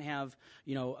 and we can't have,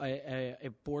 a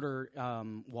border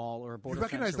wall or a border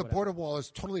fence. You recognize the border wall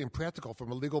is totally impractical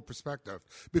from a legal perspective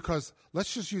because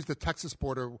let's just use the Texas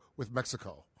border with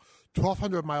Mexico.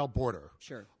 1,200-mile border.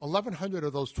 Sure. 1,100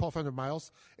 of those 1,200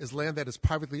 miles is land that is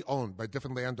privately owned by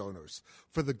different landowners.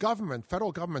 For the government,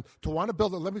 federal government, to want to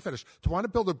build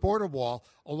a border wall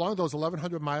along those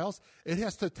 1,100 miles, it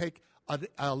has to take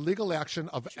a legal action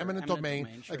of eminent domain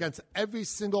against every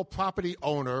single property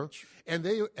owner, and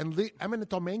eminent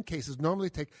domain cases normally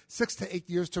take 6 to 8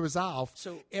 years to resolve.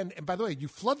 And by the way, you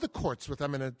flood the courts with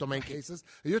eminent domain cases.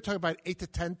 You're talking about 8 to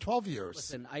 10, 12 years.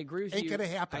 Listen, I agree with you. Ain't going to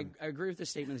happen. I agree with the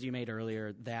statements you made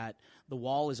earlier that the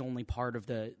wall is only part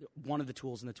of one of the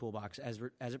tools in the toolbox as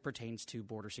it pertains to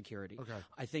border security. Okay.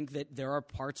 I think that there are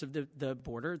parts of the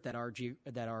border that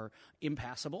are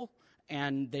impassable.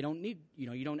 And they don't need,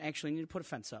 you don't actually need to put a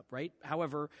fence up, right?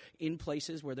 However, in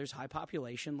places where there's high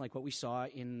population, like what we saw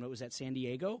at San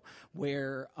Diego,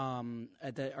 where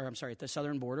at the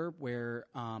southern border, where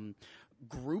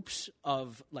groups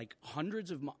of like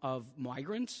hundreds of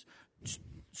migrants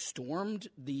stormed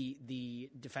the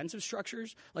defensive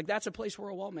structures, like that's a place where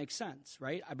a wall makes sense,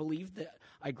 right? I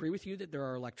agree with you that there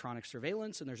are electronic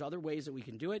surveillance and there's other ways that we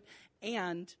can do it.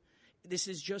 And this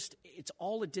is it's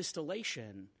all a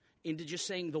distillation into just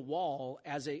saying the wall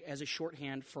as a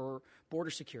shorthand for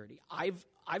border security. I've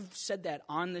said that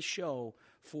on the show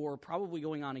for probably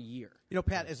going on a year.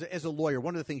 Pat, as a lawyer,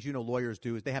 one of the things lawyers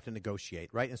do is they have to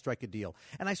negotiate, right, and strike a deal.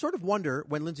 And I sort of wonder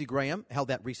when Lindsey Graham held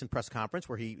that recent press conference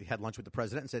where he had lunch with the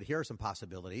president and said, here are some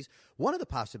possibilities. One of the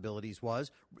possibilities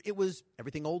was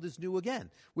everything old is new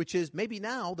again, which is maybe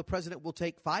now the president will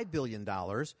take $5 billion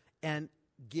and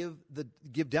give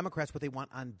Democrats what they want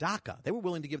on DACA. They were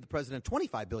willing to give the president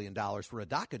 $25 billion for a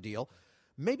DACA deal.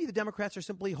 Maybe the Democrats are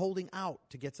simply holding out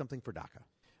to get something for DACA.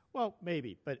 Well,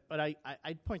 maybe, but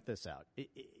I'd point this out.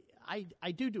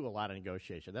 I do a lot of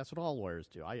negotiation. That's what all lawyers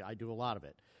do. I do a lot of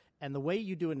it. And the way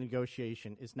you do a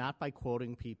negotiation is not by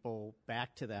quoting people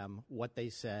back to them what they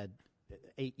said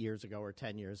 8 years ago or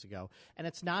 10 years ago. And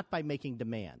it's not by making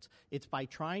demands. It's by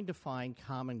trying to find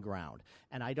common ground.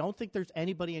 And I don't think there's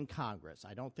anybody in Congress.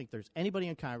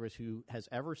 Who has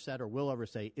ever said or will ever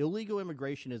say illegal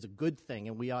immigration is a good thing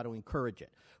and we ought to encourage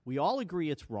it. We all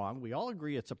agree it's wrong. We all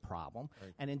agree it's a problem.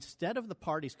 Right. And instead of the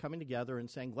parties coming together and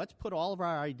saying, let's put all of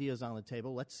our ideas on the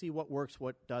table, let's see what works,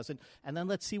 what doesn't, and then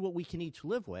let's see what we can each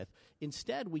live with,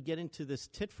 instead we get into this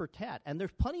tit for tat. And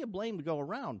there's plenty of blame to go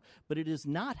around, but it is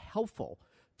not helpful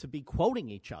to be quoting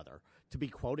each other, to be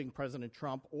quoting President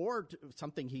Trump or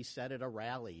something he said at a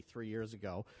rally 3 years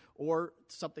ago, or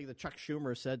something that Chuck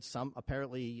Schumer said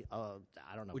apparently,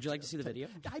 I don't know. Would you like to see the video?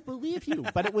 I believe you,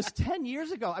 but it was 10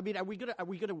 years ago. I mean, are we gonna,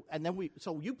 and then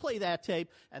so you play that tape,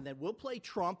 and then we'll play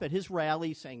Trump at his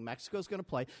rally saying Mexico's going to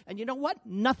play, and you know what?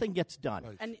 Nothing gets done.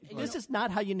 Right. And this is not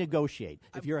how you negotiate.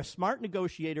 If you're a smart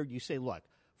negotiator, you say, look,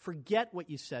 forget what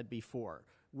you said before.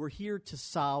 We're here to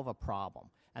solve a problem.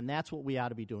 And that's what we ought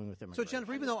to be doing with immigration. So,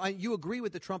 Jennifer, even though you agree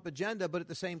with the Trump agenda, but at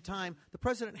the same time, the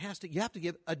president you have to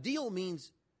give a deal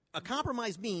means, a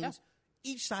compromise means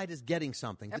each side is getting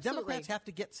something. Absolutely. The Democrats have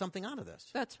to get something out of this.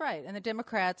 That's right. And the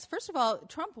Democrats, first of all,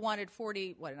 Trump wanted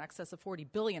in excess of $40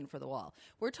 billion for the wall.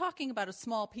 We're talking about a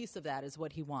small piece of that is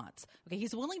what he wants. Okay,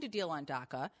 he's willing to deal on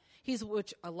DACA,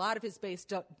 which a lot of his base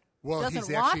Well, doesn't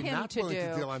he's want actually him not to willing do.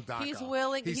 to deal on DACA. He's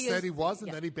willing. He said he was,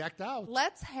 and then he backed out.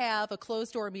 Let's have a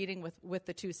closed-door meeting with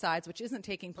the two sides, which isn't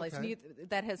taking place. Okay.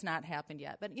 That has not happened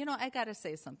yet. But, I got to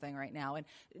say something right now, and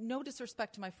no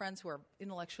disrespect to my friends who are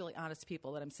intellectually honest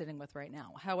people that I'm sitting with right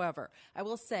now. However, I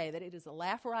will say that it is a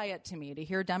laugh riot to me to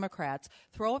hear Democrats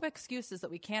throw up excuses that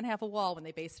we can't have a wall when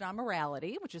they base it on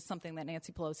morality, which is something that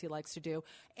Nancy Pelosi likes to do,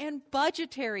 and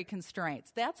budgetary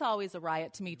constraints. That's always a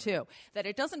riot to me, too. That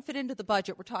it doesn't fit into the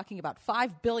budget. We're talking about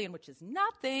 $5 billion, which is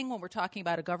nothing when we're talking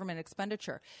about a government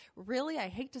expenditure. Really, I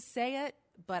hate to say it,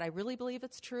 but I really believe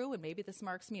it's true, and maybe this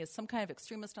marks me as some kind of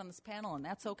extremist on this panel, and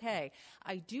that's okay.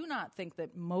 I do not think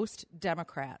that most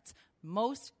Democrat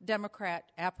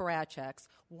apparatchiks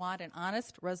want an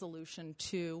honest resolution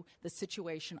to the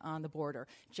situation on the border.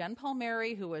 Jen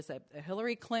Palmieri, who was a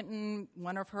Hillary Clinton,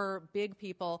 one of her big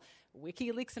people,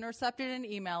 WikiLeaks intercepted an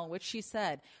email in which she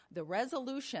said, the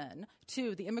resolution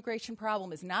to the immigration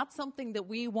problem is not something that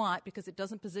we want because it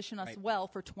doesn't position us well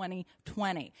for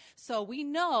 2020. So we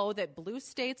know that blue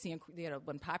states,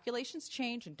 when populations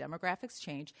change and demographics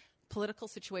change, political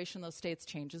situation in those states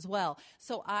change as well.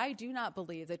 So I do not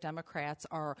believe that Democrats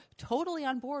are totally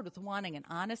on board with wanting an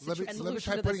honest solution to the situation. Let me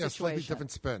try putting a slightly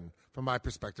different spin, from my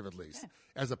perspective at least,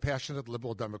 as a passionate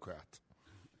liberal Democrat.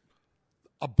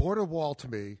 A border wall, to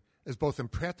me, is both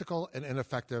impractical and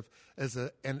ineffective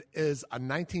and is a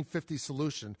 1950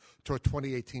 solution to a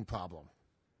 2018 problem.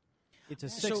 It's a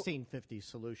 1650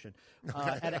 solution,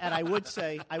 and I would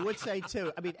say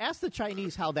too. I mean, ask the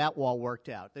Chinese how that wall worked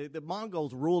out. The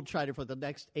Mongols ruled China for the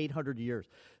next 800 years.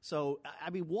 So, I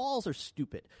mean, walls are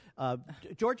stupid.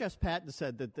 George S. Patton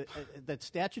said that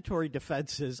statutory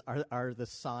defenses are the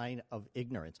sign of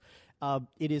ignorance.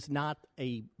 It is not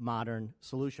a modern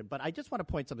solution. But I just want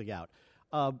to point something out.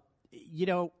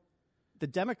 The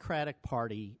Democratic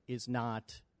Party is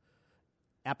not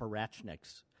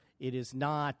apparatchiks. It is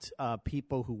not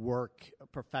people who work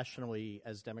professionally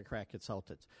as Democrat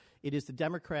consultants. It is the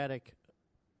Democratic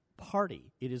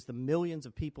Party. It is the millions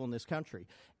of people in this country.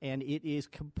 And it is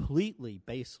completely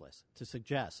baseless to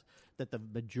suggest that the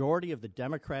majority of the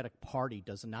Democratic Party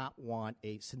does not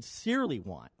sincerely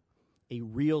want a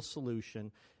real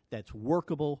solution that's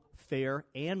workable, fair,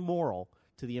 and moral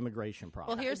to the immigration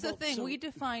problem. Well, here's the thing. We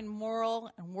define moral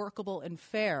and workable and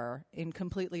fair in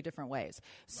completely different ways.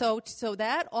 So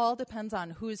that all depends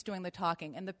on who's doing the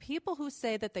talking. And the people who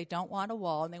say that they don't want a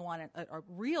wall and they want a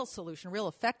real solution, a real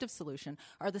effective solution,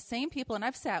 are the same people, and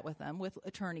I've sat with them, with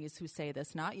attorneys who say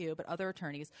this, not you, but other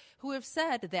attorneys, who have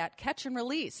said that catch and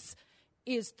release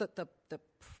is the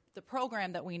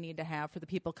program that we need to have for the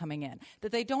people coming in.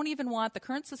 That they don't even want the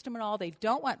current system at all. They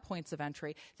don't want points of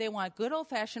entry. They want good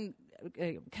old-fashioned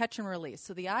catch and release.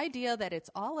 So the idea that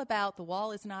it's all about the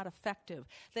wall is not effective,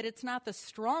 that it's not the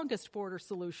strongest border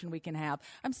solution we can have,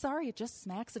 I'm sorry, it just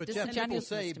smacks of disingenuousness.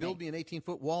 But people say build me an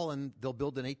 18-foot wall and they'll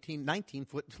build an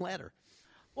 19-foot ladder.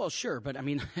 Well, sure, but I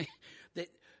mean,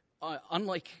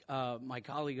 unlike my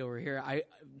colleague over here,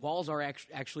 walls are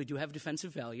actually do have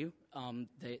defensive value.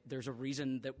 There's a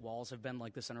reason that walls have been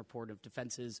like the center port of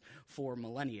defenses for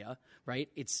millennia, right?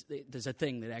 There's a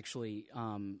thing that actually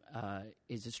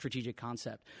is a strategic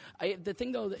concept. The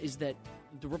thing, though, is that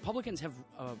the Republicans have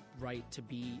a right to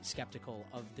be skeptical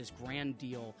of this grand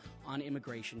deal on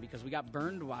immigration because we got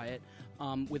burned by it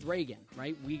with Reagan,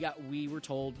 right? We were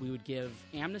told we would give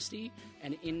amnesty,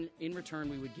 and in return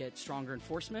we would get stronger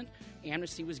enforcement.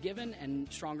 Amnesty was given,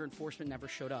 and stronger enforcement never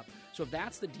showed up. So if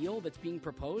that's the deal that's being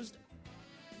proposed,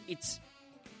 it's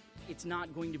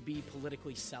not going to be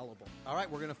politically sellable. All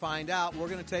right, we're going to find out. We're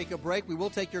going to take a break. We will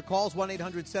take your calls,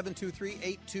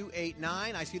 1-800-723-8289.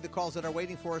 I see the calls that are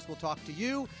waiting for us. We'll talk to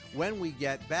you when we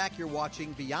get back. You're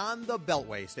watching Beyond the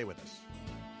Beltway. Stay with us.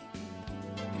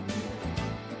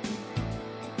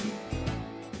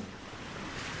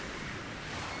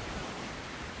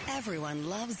 Everyone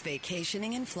loves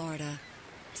vacationing in Florida.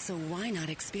 So why not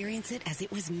experience it as it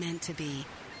was meant to be?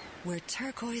 Where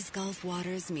turquoise Gulf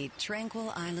waters meet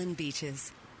tranquil island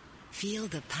beaches. Feel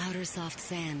the powder-soft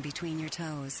sand between your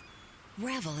toes.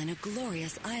 Revel in a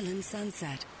glorious island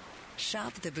sunset.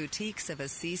 Shop the boutiques of a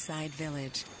seaside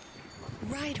village.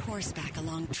 Ride horseback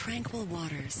along tranquil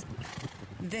waters.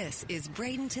 This is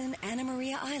Bradenton Anna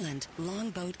Maria Island,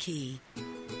 Longboat Key.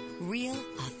 Real,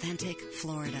 authentic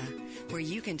Florida, where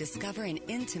you can discover an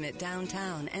intimate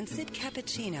downtown and sip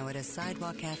cappuccino at a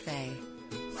sidewalk cafe.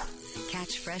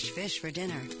 Catch fresh fish for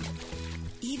dinner.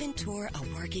 Even tour a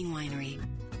working winery.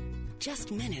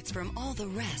 Just minutes from all the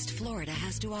rest Florida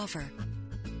has to offer.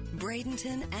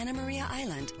 Bradenton Anna Maria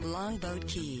Island, Longboat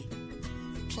Key.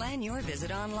 Plan your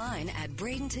visit online at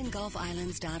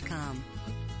BradentonGulfIslands.com.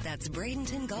 That's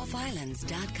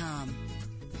BradentonGolfIslands.com.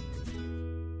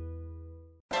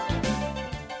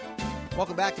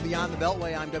 Welcome back to Beyond the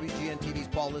Beltway. I'm WGN-TV's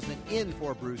Paul Lisnick in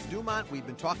for Bruce Dumont. We've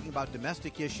been talking about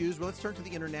domestic issues. Well, let's turn to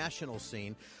the international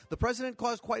scene. The president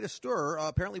caused quite a stir,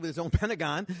 apparently with his own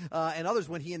Pentagon and others,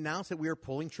 when he announced that we are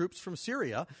pulling troops from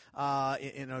Syria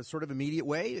in a sort of immediate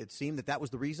way. It seemed that was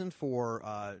the reason for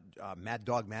Mad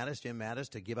Dog Mattis, Jim Mattis,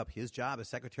 to give up his job as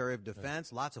Secretary of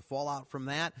Defense. Lots of fallout from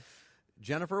that.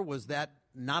 Jennifer, was that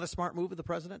not a smart move of the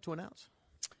president to announce?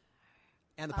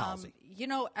 And the policy?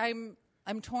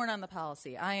 I'm torn on the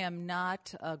policy. I am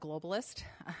not a globalist.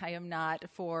 I am not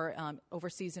for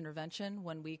overseas intervention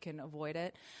when we can avoid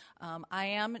it. I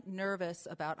am nervous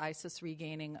about ISIS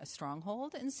regaining a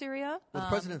stronghold in Syria. Well, the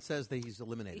president says that he's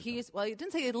eliminated them. Well, he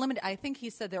didn't say eliminated. I think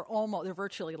he said they're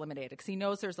virtually eliminated because he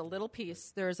knows there's a little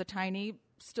piece. There's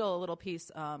still a little piece.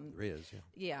 There is,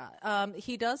 yeah.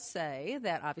 He does say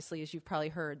that, obviously, as you've probably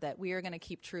heard, that we are going to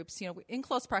keep troops, in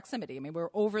close proximity. I mean,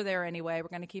 we're over there anyway. We're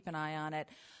going to keep an eye on it.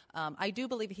 I do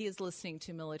believe he is listening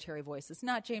to military voices,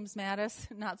 not James Mattis,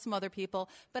 not some other people,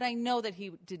 but I know that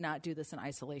he did not do this in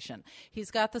isolation.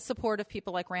 He's got the support of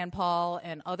people like Rand Paul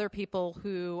and other people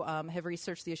who have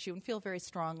researched the issue and feel very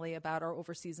strongly about our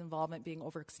overseas involvement being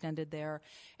overextended there.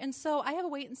 And so I have a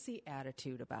wait-and-see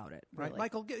attitude about it. Really. Right.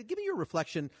 Michael, give me your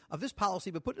reflection of this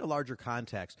policy, but put it in a larger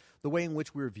context, the way in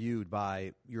which we're viewed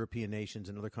by European nations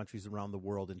and other countries around the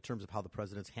world in terms of how the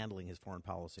president's handling his foreign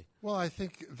policy. Well, I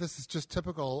think this is just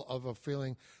typical of a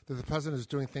feeling that the president is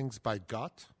doing things by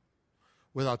gut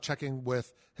without checking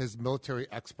with his military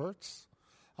experts.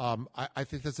 I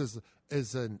think this is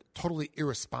a totally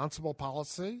irresponsible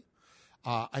policy.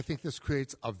 I think this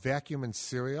creates a vacuum in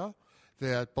Syria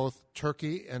that both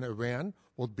Turkey and Iran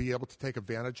will be able to take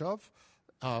advantage of.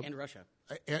 And Russia.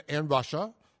 And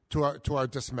Russia, to our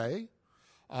dismay.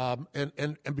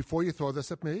 And before you throw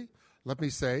this at me, let me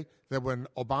say that when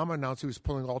Obama announced he was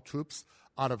pulling all troops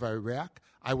out of Iraq,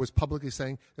 I was publicly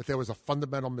saying that there was a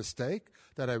fundamental mistake,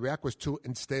 that Iraq was too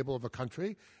unstable of a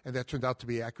country, and that turned out to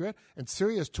be accurate. And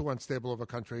Syria is too unstable of a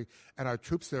country, and our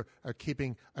troops there are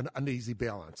keeping an uneasy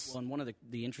balance. Well, and one of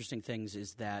the interesting things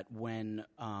is that when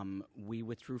we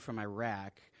withdrew from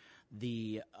Iraq,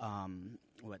 the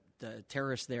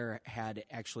terrorists there had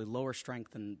actually lower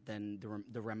strength than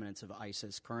the remnants of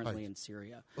ISIS currently in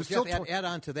Syria. Well, add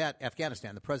on to that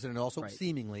Afghanistan. The president also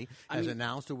seemingly has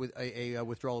announced a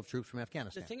withdrawal of troops from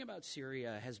Afghanistan. The thing about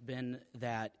Syria has been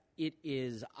that it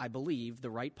is, I believe, the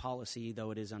right policy,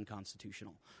 though it is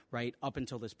unconstitutional, right, up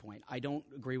until this point. I don't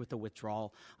agree with the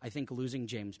withdrawal. I think losing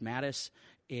James Mattis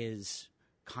is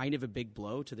kind of a big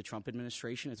blow to the Trump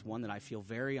administration. It's one that I feel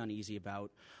very uneasy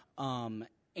about. And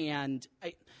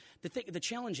the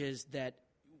challenge is that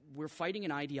we're fighting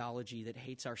an ideology that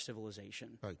hates our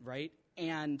civilization, right?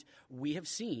 And we have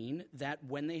seen that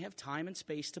when they have time and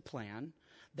space to plan,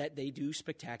 that they do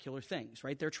spectacular things,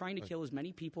 right? They're trying to kill as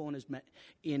many people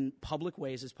in public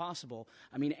ways as possible.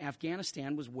 I mean,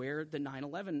 Afghanistan was where the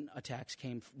 9/11 attacks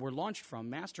were launched from,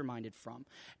 masterminded from.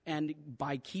 And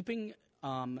by keeping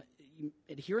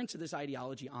adherence to this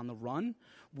ideology on the run,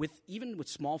 even with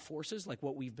small forces like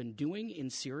what we've been doing in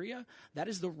Syria, that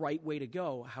is the right way to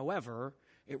go. However,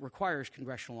 it requires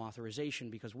congressional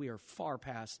authorization because we are far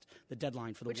past the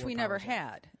deadline for the war Which we never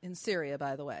had in Syria,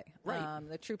 by the way. Right.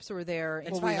 The troops were there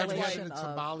in we haven't had violation it in of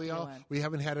Somalia. UN. We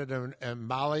haven't had it in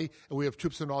Mali, and we have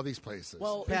troops in all these places.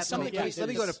 Well, Pat, let me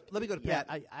go to Pat.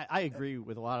 I agree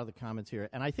with a lot of the comments here,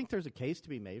 and I think there's a case to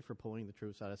be made for pulling the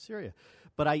troops out of Syria.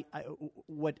 But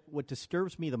what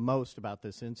disturbs me the most about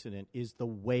this incident is the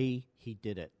way he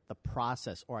did it, the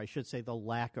process, or I should say the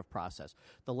lack of process,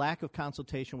 the lack of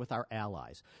consultation with our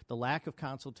allies, the lack of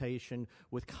consultation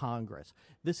with Congress.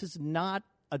 This is not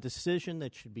a decision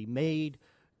that should be made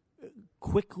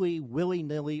quickly,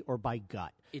 willy-nilly, or by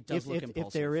gut. It does look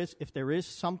impulsive. If there is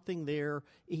something there,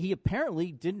 he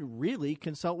apparently didn't really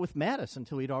consult with Mattis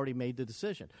until he'd already made the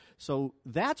decision. So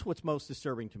that's what's most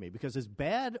disturbing to me, because as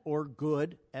bad or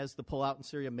good as the pullout in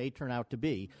Syria may turn out to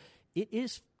be, it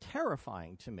is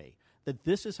terrifying to me that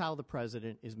this is how the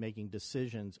president is making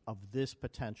decisions of this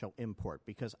potential import,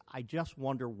 because I just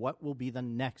wonder what will be the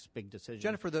next big decision.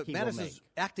 Jennifer, Mattis'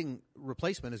 acting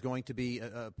replacement is going to be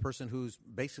a person whose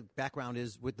basic background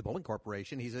is with the Boeing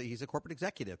Corporation. He's a corporate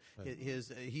executive. Right.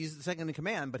 He's the second in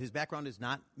command, but his background is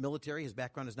not military. His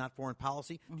background is not foreign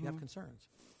policy. Do you have concerns?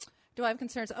 Do I have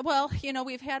concerns? Well,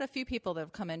 we've had a few people that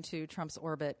have come into Trump's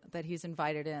orbit that he's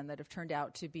invited in that have turned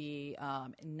out to be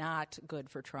not good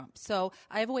for Trump. So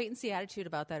I have a wait-and-see attitude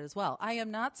about that as well. I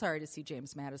am not sorry to see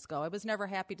James Mattis go. I was never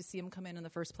happy to see him come in the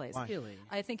first place. Why? Really?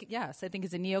 I think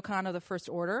he's a neocon of the first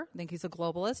order. I think he's a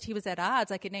globalist. He was at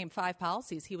odds. I could name 5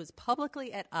 policies. He was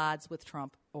publicly at odds with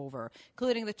Trump over,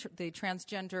 including the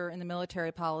transgender in the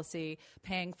military policy,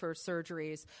 paying for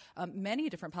surgeries, many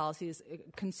different policies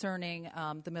concerning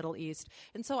the Middle East.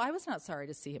 And so I was not sorry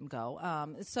to see him go.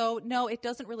 So, no, it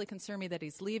doesn't really concern me that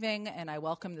he's leaving, and I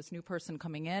welcome this new person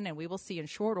coming in, and we will see in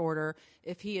short order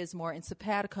if he is more in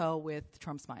simpatico with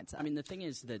Trump's mindset. I mean, the thing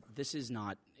is that this is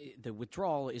not – the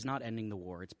withdrawal is not ending the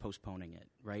war. It's postponing it,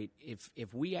 right?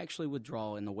 If we actually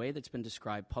withdraw in the way that's been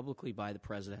described publicly by the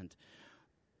president –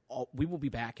 we will be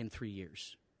back in 3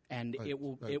 years, and it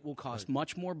will cost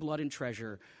much more blood and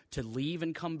treasure to leave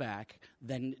and come back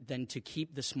than to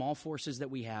keep the small forces that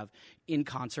we have in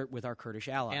concert with our Kurdish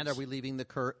allies. And are we leaving the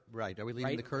Kurds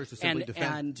to simply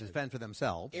defend for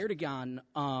themselves? Erdogan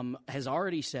has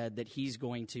already said that he's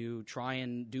going to try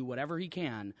and do whatever he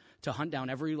can to hunt down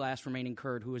every last remaining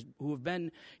Kurd who have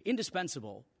been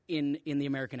indispensable in the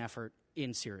American effort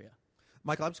in Syria.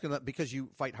 Michael, I'm just going to, because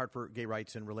you fight hard for gay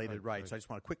rights and related rights, I just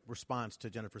want a quick response to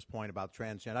Jennifer's point about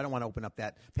transgender. I don't want to open up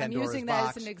that Pandora's box. I'm using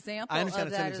that as an example. I understand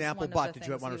it's an example, but did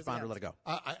you want to respond or let it go?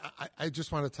 I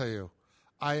just want to tell you,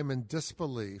 I am in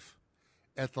disbelief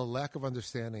at the lack of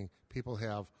understanding people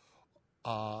have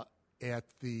at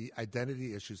the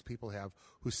identity issues people have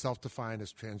who self-define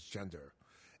as transgender.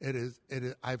 It is.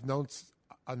 I've known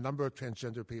a number of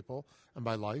transgender people in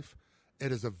my life.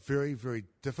 It is a very, very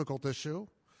difficult issue.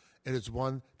 It is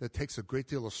one that takes a great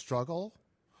deal of struggle,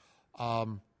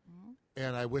 and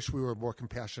I wish we were more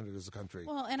compassionate as a country.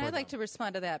 Well, and I'd like to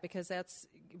respond to that because that's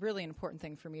really an important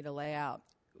thing for me to lay out.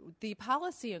 The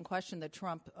policy in question that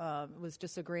Trump was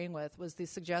disagreeing with was the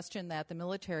suggestion that the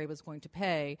military was going to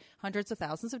pay hundreds of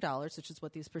thousands of dollars, which is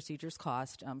what these procedures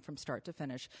cost from start to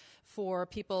finish, for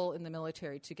people in the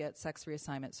military to get sex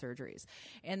reassignment surgeries.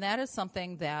 And that is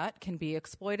something that can be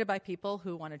exploited by people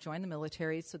who want to join the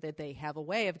military so that they have a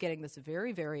way of getting this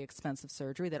very, very expensive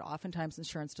surgery that oftentimes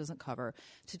insurance doesn't cover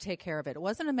to take care of it. It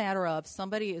wasn't a matter of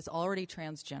somebody is already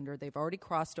transgender, they've already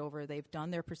crossed over, they've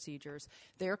done their procedures,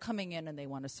 they're coming in and they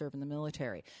want to serve in the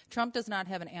military. Trump does not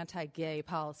have an anti-gay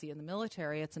policy in the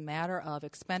military. It's a matter of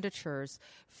expenditures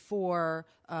for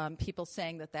people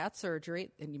saying that surgery,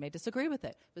 and you may disagree with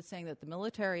it, but saying that the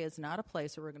military is not a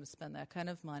place where we're going to spend that kind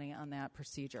of money on that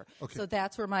procedure. Okay. So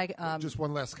that's where my just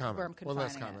one last comment.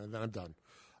 And then I'm done.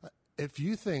 If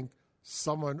you think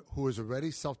someone who is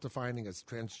already self-defining as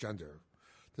transgender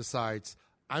decides,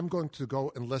 I'm going to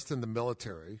go enlist in the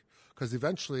military because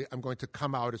eventually I'm going to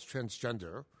come out as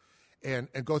transgender, and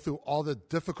go through all the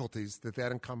difficulties that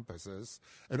encompasses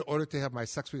in order to have my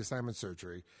sex reassignment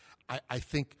surgery, I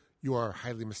think you are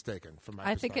highly mistaken from my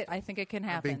perspective. I think it can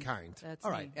happen. I'm being kind. That's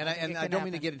all right. me. And I don't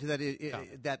mean to get into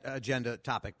that agenda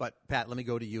topic, but Pat, let me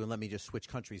go to you and let me just switch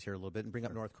countries here a little bit and bring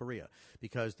up North Korea,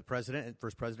 because the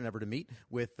first president ever to meet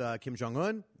with Kim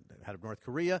Jong-un, the head of North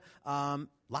Korea,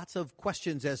 lots of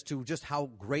questions as to just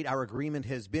how great our agreement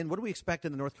has been. What do we expect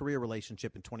in the North Korea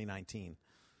relationship in 2019?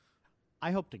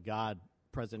 I hope to God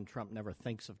President Trump never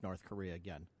thinks of North Korea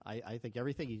again. I think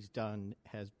everything he's done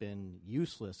has been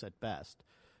useless at best,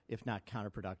 if not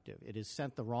counterproductive. It has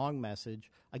sent the wrong message.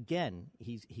 Again,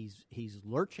 he's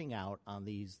lurching out on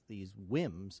these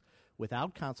whims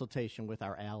without consultation with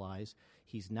our allies.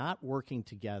 He's not working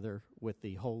together with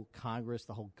the whole Congress,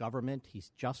 the whole government.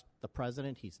 He's just the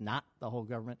president. He's not the whole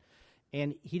government.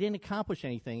 And he didn't accomplish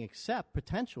anything except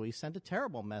potentially send a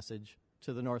terrible message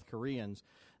to the North Koreans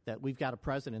that we've got a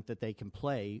president that they can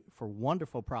play for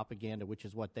wonderful propaganda, which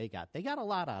is what they got. They got a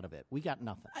lot out of it. We got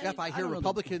nothing. Jeff, I hear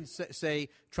Republicans say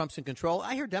Trump's in control.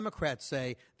 I hear Democrats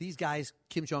say these guys,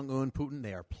 Kim Jong-un, Putin,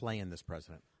 they are playing this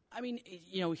president. I mean,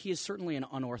 he is certainly an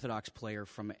unorthodox player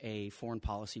from a foreign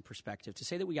policy perspective. To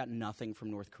say that we got nothing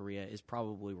from North Korea is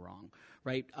probably wrong,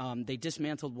 right? They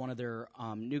dismantled one of their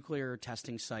nuclear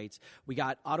testing sites. We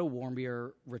got Otto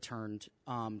Warmbier returned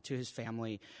to his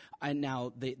family. And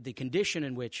now the condition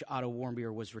in which Otto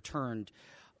Warmbier was returned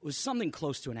was something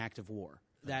close to an act of war.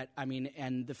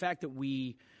 And the fact that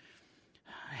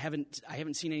I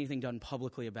haven't seen anything done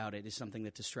publicly about it is something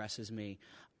that distresses me.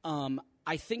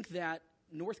 I think that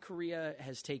North Korea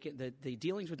has taken the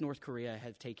dealings with North Korea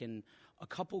have taken a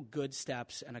couple good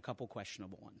steps and a couple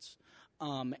questionable ones.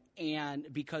 And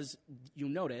because you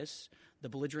notice the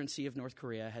belligerency of North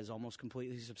Korea has almost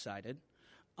completely subsided,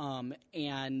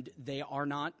 and they are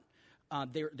not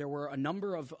There were a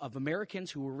number of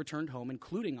Americans who were returned home,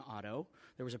 including Otto.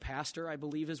 There was a pastor, I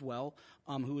believe, as well,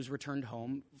 who was returned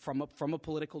home from a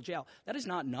political jail. That is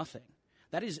not nothing.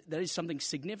 That is something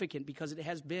significant because it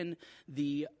has been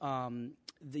the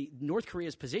North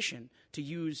Korea's position to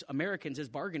use Americans as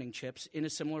bargaining chips in a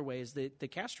similar way as the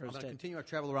Castros did. Continue our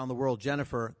travel around the world,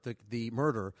 Jennifer. The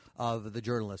murder of the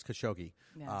journalist Khashoggi,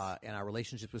 Yes. and our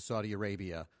relationships with Saudi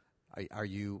Arabia. Are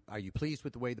you pleased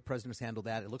with the way the president has handled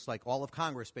that? It looks like all of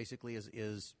Congress basically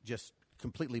is just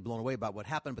completely blown away about what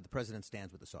happened, but the president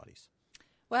stands with the Saudis.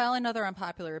 Well, another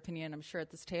unpopular opinion, I'm sure, at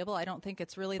this table. I don't think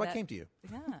it's really What came to you?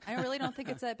 Yeah, I really don't think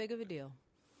it's that big of a deal.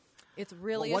 It's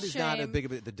really what a is shame. not a big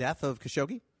of a, the death of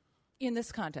Khashoggi? In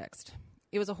this context,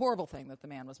 it was a horrible thing that the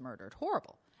man was murdered.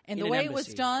 Horrible. And In the an way it was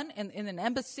embassy. done in an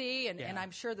embassy, and Yeah.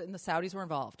 I'm sure that the Saudis were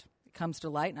involved. It comes to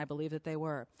light, and I believe that they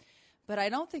were. But I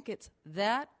don't think it's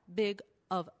that big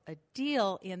of a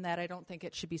deal in that I don't think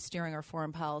it should be steering our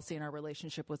foreign policy and our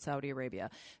relationship with Saudi Arabia.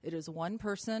 It is one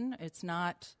person. It's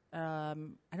not, I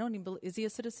don't even believe, is he a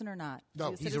citizen or not?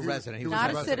 No, Is he he's a citizen? resident. He was Not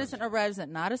a a resident. citizen, a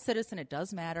resident. Not a citizen. It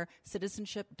does matter.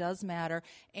 Citizenship does matter.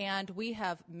 And we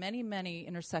have many, many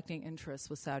intersecting interests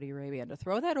with Saudi Arabia. And to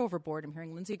throw that overboard, I'm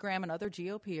hearing Lindsey Graham and other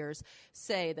GOPers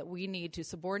say that we need to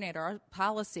subordinate our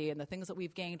policy and the things that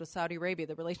we've gained with Saudi Arabia,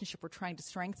 the relationship we're trying to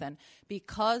strengthen,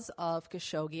 because of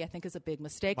Khashoggi, I think is a big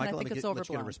mistake. Michael, and I think it's let's get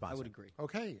a overblown. response. I would agree.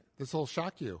 Okay, this will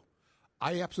shock you.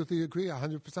 I absolutely agree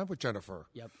 100% with Jennifer.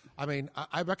 Yep. I mean,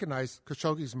 I recognize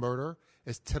Khashoggi's murder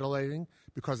is titillating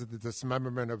because of the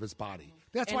dismemberment of his body.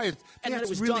 That's And- why and that it that's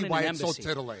was really done in why an it's so embassy.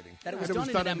 titillating. That it was And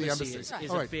done in an embassy is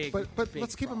All a right, big, but big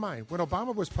let's keep in problem. mind, when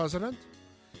Obama was president,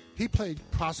 he played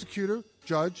prosecutor,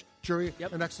 judge, jury,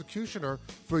 and executioner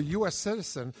for a U.S.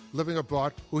 citizen living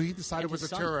abroad who he decided And was a his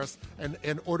son. terrorist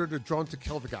and ordered a drone to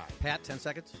kill the guy. Pat, 10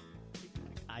 seconds.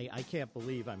 I can't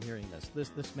believe I'm hearing this.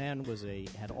 This man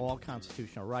had all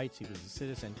constitutional rights. He was a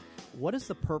citizen. What is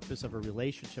the purpose of a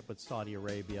relationship with Saudi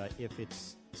Arabia if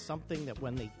it's something that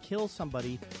when they kill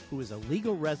somebody who is a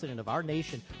legal resident of our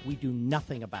nation, we do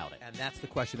nothing about it? And that's the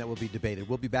question that will be debated.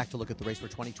 We'll be back to look at the race for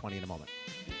 2020 in a moment.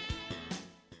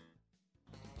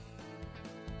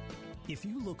 If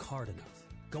you look hard enough,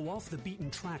 go off the beaten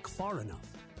track far enough,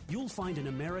 you'll find an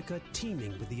America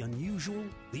teeming with the unusual,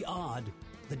 the odd,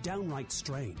 the downright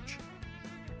strange.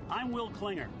 I'm Will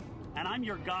Klinger, and I'm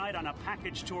your guide on a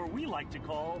package tour we like to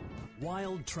call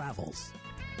Wild Travels.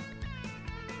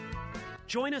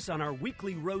 Join us on our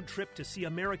weekly road trip to see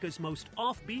America's most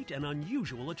offbeat and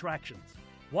unusual attractions.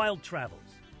 Wild Travels,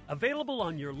 available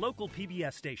on your local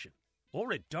PBS station,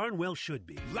 or it darn well should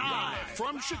be. Live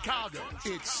from Chicago,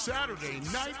 it's Saturday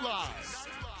Night Live.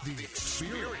 The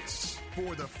Experience.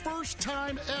 For the first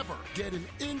time ever, get an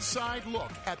inside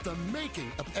look at the making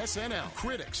of SNL.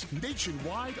 Critics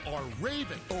nationwide are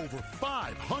raving. Over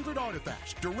 500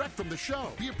 artifacts direct from the show.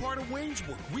 Be a part of Wayne's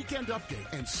World, Weekend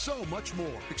Update, and so much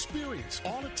more. Experience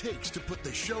all it takes to put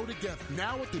the show together.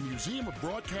 Now at the Museum of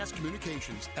Broadcast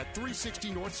Communications at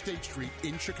 360 North State Street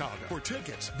in Chicago. For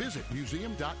tickets, visit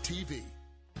museum.tv.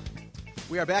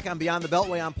 We are back on Beyond the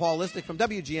Beltway. I'm Paul Listic from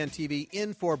WGN-TV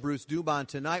in for Bruce Dubon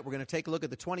tonight. We're going to take a look at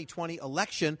the 2020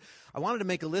 election. I wanted to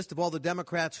make a list of all the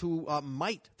Democrats who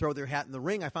might throw their hat in the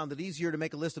ring. I found it easier to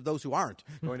make a list of those who aren't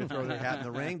going to throw their hat in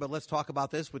the ring. But let's talk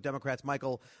about this with Democrats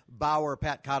Michael Bauer,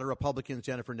 Pat Cotter, Republicans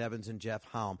Jennifer Nevins, and Jeff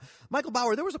Haum. Michael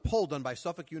Bauer, there was a poll done by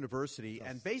Suffolk University,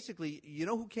 and basically, you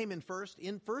know who came in first?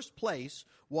 In first place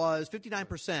was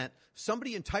 59%,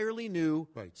 somebody entirely new,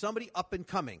 somebody up and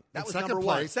coming. That And was second number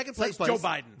one. place- Second place, second Joe place-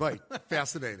 Biden. Right.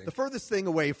 Fascinating. The furthest thing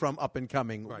away from up and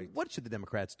coming. What should the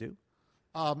Democrats do?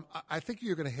 I think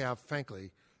you're going to have,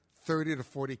 frankly, 30 to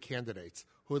 40 candidates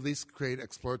who at least create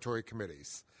exploratory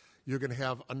committees. You're going to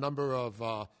have a number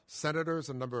of senators,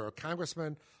 a number of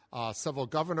congressmen, several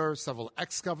governors, several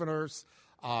ex-governors,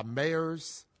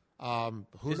 mayors. Who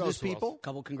Business knows who people? else?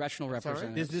 Couple congressional Sorry?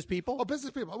 representatives. Business people? Oh,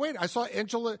 business people. Wait, I saw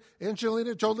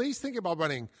Angelina Jolie's thinking about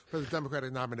running for the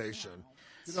Democratic nomination.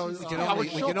 You know, We can Howard only- we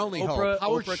Schultz- can only hope.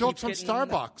 Howard Oprah Schultz keeps from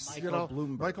getting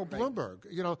Starbucks. Michael Bloomberg.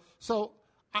 You know, so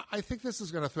I think this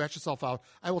is going to thrash itself out.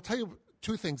 I will tell you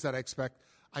two things that I expect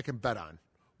I can bet on.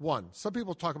 One, some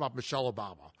people talk about Michelle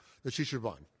Obama, that she should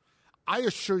run. I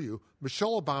assure you,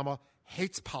 Michelle Obama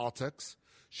hates politics.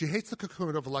 She hates the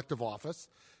cocoon of elective office.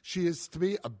 She is, to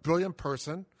me, a brilliant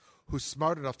person who's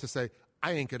smart enough to say,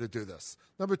 I ain't going to do this.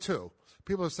 Number two,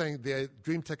 people are saying the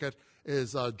dream ticket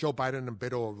is Joe Biden and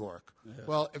Beto O'Rourke. Yeah.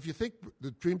 Well, if you think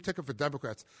the dream ticket for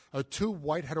Democrats are two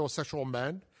white heterosexual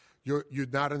men, you're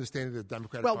not understanding the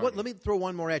Democratic Party. Let me throw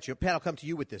one more at you. Pat, I'll come to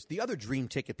you with this. The other dream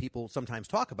ticket people sometimes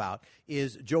talk about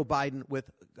is Joe Biden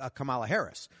with Kamala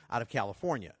Harris out of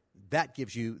California. that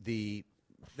gives you the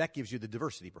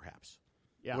diversity, perhaps.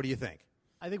 Yeah. What do you think?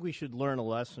 I think we should learn a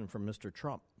lesson from Mr.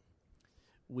 Trump.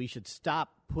 We should stop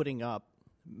putting up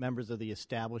members of the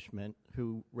establishment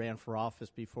who ran for office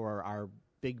before our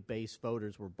big base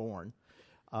voters were born.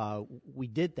 We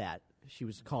did that. She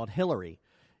was called Hillary.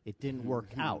 It didn't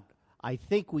work out. I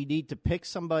think we need to pick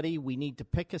somebody, we need to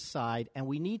pick a side, and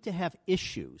we need to have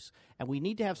issues. And we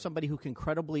need to have somebody who can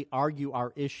credibly argue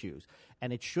our issues.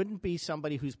 And it shouldn't be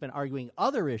somebody who's been arguing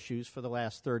other issues for the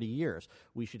last 30 years.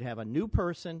 We should have a new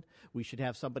person. We should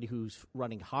have somebody who's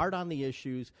running hard on the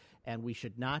issues, and we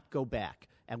should not go back.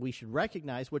 And we should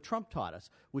recognize what Trump taught us,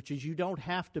 which is you don't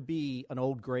have to be an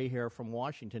old gray hair from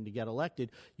Washington to get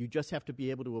elected. You just have to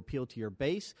be able to appeal to your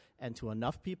base and to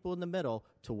enough people in the middle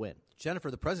to win.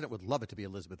 Jennifer, the president would love it to be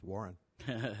Elizabeth Warren.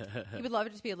 He would love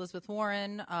it to be Elizabeth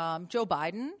Warren, Joe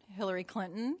Biden, Hillary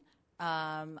Clinton.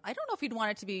 I don't know if he'd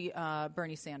want it to be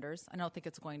Bernie Sanders. I don't think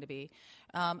it's going to be.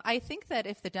 I think that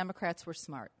if the Democrats were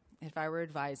smart, if I were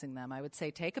advising them, I would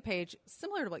say take a page,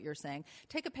 similar to what you're saying,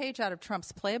 take a page out of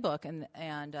Trump's playbook,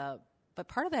 but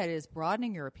part of that is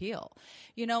broadening your appeal.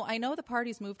 You know, I know the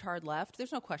party's moved hard left.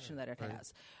 There's no question that it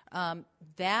has.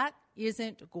 That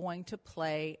isn't going to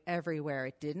play everywhere.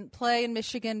 It didn't play in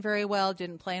Michigan very well,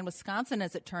 didn't play in Wisconsin,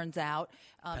 as it turns out,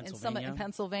 in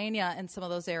Pennsylvania and some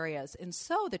of those areas. And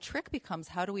so the trick becomes,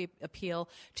 how do we appeal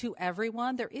to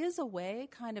everyone? There is a way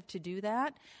kind of to do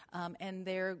that, and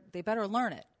they better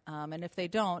learn it. And if they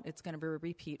don't, it's going to be a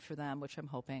repeat for them, which I'm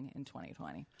hoping in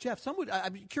 2020. Jeff,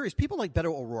 I'm curious, people like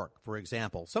Beto O'Rourke, for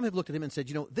example, some have looked at him and said,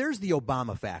 you know, there's the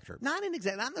Obama factor. Not in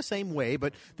the same way,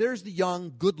 but there's the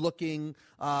young, good-looking,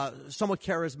 somewhat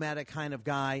charismatic kind of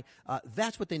guy.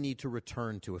 That's what they need to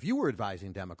return to. If you were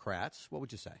advising Democrats, what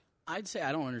would you say? I'd say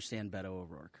I don't understand Beto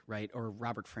O'Rourke, right? Or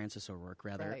Robert Francis O'Rourke,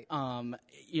 rather.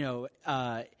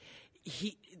 Right.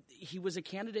 He was a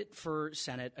candidate for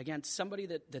Senate against somebody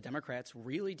that the Democrats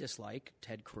really dislike,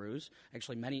 Ted Cruz.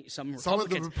 Actually, some of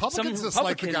the Republicans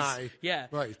dislike the guy. Yeah,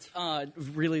 right.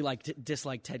 Really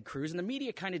dislike Ted Cruz, and the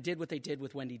media kind of did what they did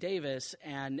with Wendy Davis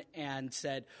and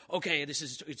said, okay,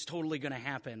 it's totally going to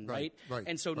happen, right?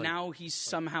 And so now he's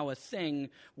somehow a thing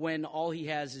when all he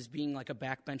has is being like a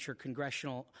backbencher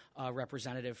congressional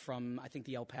representative from, I think,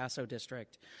 the El Paso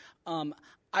district.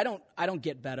 I don't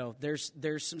get Beto.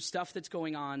 There's some stuff that's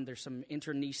going on. There's some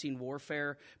internecine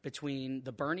warfare between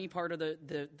the Bernie part of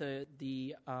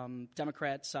the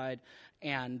Democrat side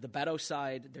and the Beto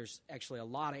side. There's actually a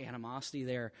lot of animosity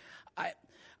there.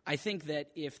 I think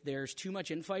that if there's too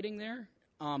much infighting there,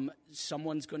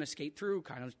 someone's going to skate through,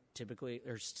 kind of typically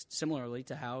or similarly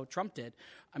to how Trump did.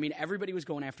 I mean, everybody was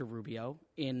going after Rubio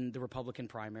in the Republican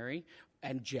primary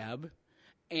and Jeb.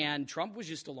 And Trump was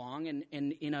just along, and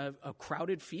in a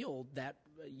crowded field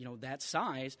that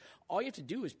size, all you have to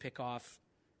do is pick off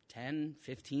 10,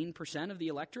 15% of the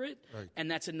electorate, and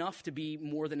that's enough to be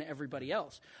more than everybody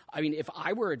else. I mean, if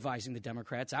I were advising the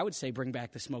Democrats, I would say bring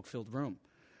back the smoke-filled room,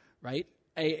 right?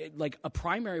 A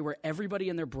primary where everybody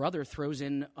and their brother throws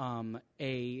in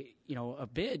a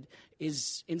bid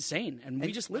is insane, and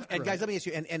we just lived through it. And guys, let me ask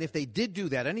you, and if they did do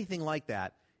that, anything like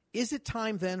that, is it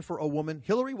time then for a woman?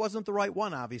 Hillary wasn't the right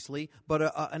one, obviously, but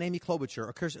an Amy Klobuchar,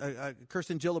 a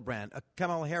Kirsten Gillibrand, a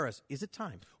Kamala Harris. Is it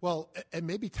time? Well, it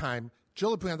may be time.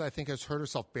 Gillibrand, I think, has hurt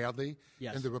herself badly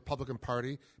in the Republican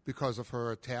Party because of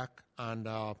her attack on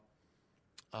Al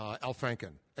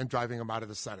Franken and driving him out of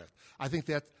the Senate. I think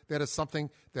that is something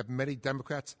that many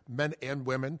Democrats, men and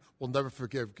women, will never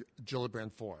forgive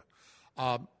Gillibrand for.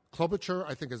 Klobuchar,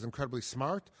 I think, is incredibly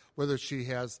smart. Whether she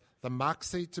has the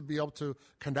moxie to be able to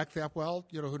connect that well,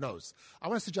 who knows? I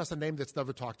want to suggest a name that's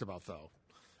never talked about, though,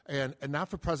 and not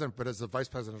for president, but as a vice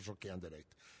presidential candidate,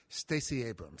 Stacey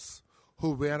Abrams,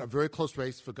 who ran a very close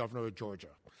race for governor of Georgia.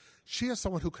 She is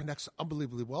someone who connects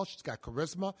unbelievably well. She's got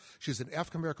charisma. She's an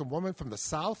African-American woman from the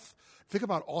South. Think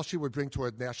about all she would bring to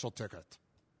a national ticket.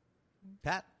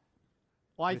 Pat?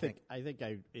 Well, I think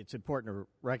it's important to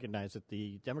recognize that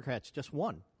the Democrats just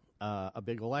won a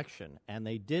big election, and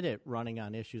they did it running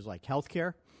on issues like health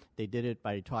care. They did it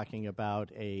by talking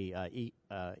about a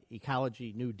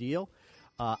ecology New Deal.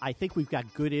 I think we've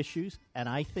got good issues, and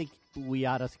I think we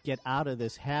ought to get out of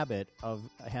this habit of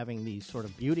having these sort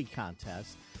of beauty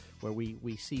contests where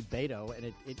we see Beto,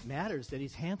 and it matters that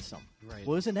he's handsome. Right.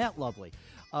 Well, isn't that lovely?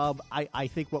 I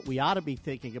think what we ought to be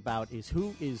thinking about is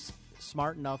who is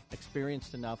smart enough,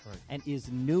 experienced enough, and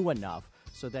is new enough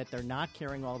so that they're not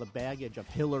carrying all the baggage of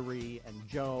Hillary and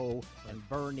Joe and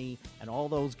Bernie and all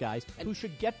those guys who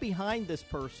should get behind this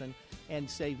person and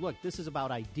say, look, this is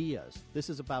about ideas. This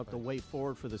is about the way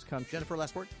forward for this country. Jennifer,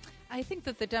 last word? I think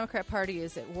that the Democrat Party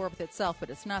is at war with itself, but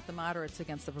it's not the moderates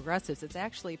against the progressives. It's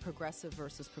actually progressive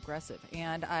versus progressive.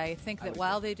 And I think that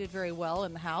while they did very well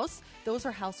in the House, those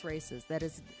are House races. That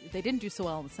is, they didn't do so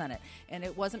well in the Senate. And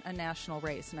it wasn't a national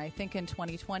race. And I think in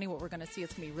 2020, what we're going to see,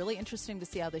 it's going to be really interesting to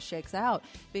see how this shakes out,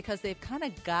 because they've kind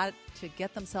of got to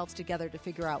get themselves together to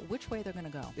figure out which way they're going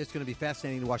to go. It's going to be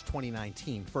fascinating to watch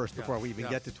 2019 first before we even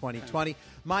get to 2020.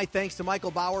 My thanks to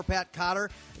Michael Bauer, Pat Cotter,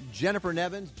 Jennifer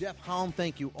Nevins, Jeff Halm.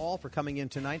 Thank you all for coming in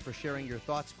tonight, for sharing your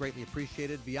thoughts. Greatly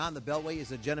appreciated. Beyond the Beltway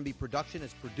is a Genevieve production.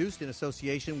 It's produced in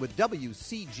association with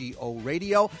WCGO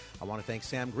Radio. I want to thank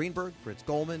Sam Greenberg, Fritz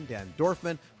Goldman, Dan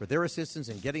Dorfman for their assistance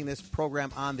in getting this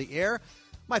program on the air.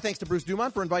 My thanks to Bruce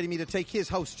Dumont for inviting me to take his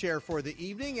host chair for the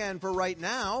evening. And for right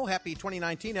now, happy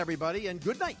 2019, everybody, and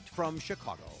good night from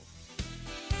Chicago.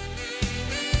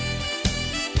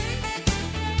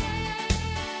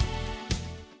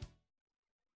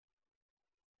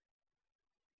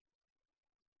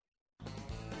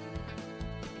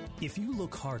 If you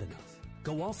look hard enough,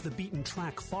 go off the beaten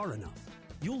track far enough,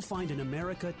 you'll find an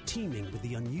America teeming with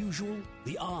the unusual,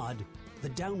 the odd, the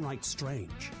downright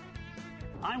strange.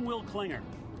 I'm Will Klinger,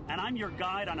 and I'm your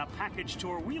guide on a package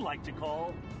tour we like to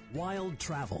call Wild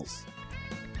Travels.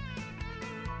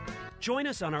 Join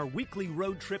us on our weekly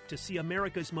road trip to see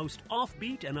America's most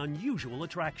offbeat and unusual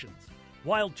attractions.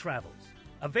 Wild Travels,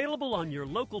 available on your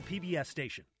local PBS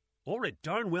station. Or it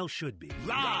darn well should be.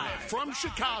 Live from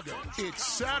Chicago, it's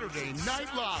Saturday Night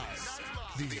Live.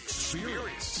 The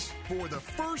Experience. For the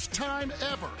first time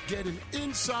ever, get an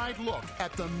inside look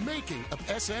at the making of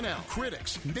SNL.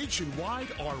 Critics nationwide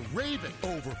are raving.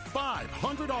 Over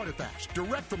 500 artifacts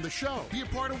direct from the show. Be a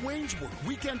part of Wayne's World,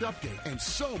 Weekend Update, and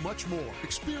so much more.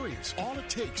 Experience all it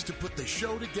takes to put the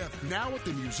show together. Now at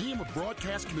the Museum of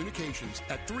Broadcast Communications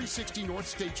at 360 North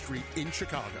State Street in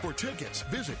Chicago. For tickets,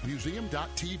 visit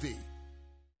museum.tv.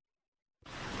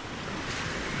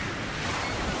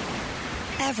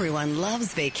 Everyone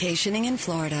loves vacationing in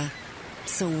Florida.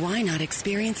 So why not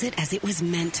experience it as it was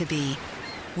meant to be?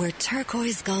 Where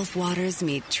turquoise Gulf waters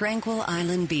meet tranquil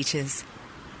island beaches.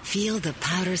 Feel the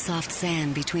powder-soft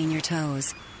sand between your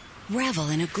toes. Revel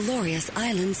in a glorious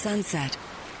island sunset.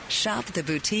 Shop the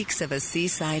boutiques of a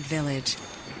seaside village.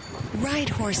 Ride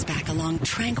horseback along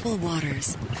tranquil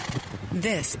waters.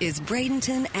 This is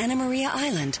Bradenton Anna Maria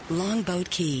Island,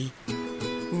 Longboat Key.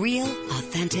 Real,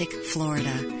 authentic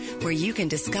Florida, where you can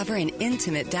discover an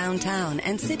intimate downtown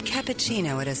and sip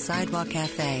cappuccino at a sidewalk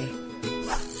cafe.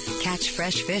 Catch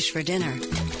fresh fish for dinner.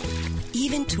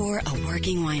 Even tour a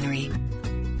working winery.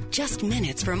 Just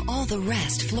minutes from all the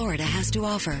rest Florida has to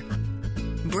offer.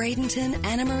 Bradenton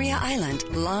Anna Maria Island,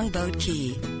 Longboat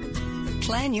Key.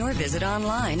 Plan your visit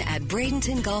online at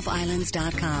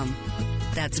BradentonGulfIslands.com.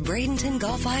 That's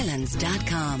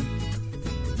BradentonGulfIslands.com.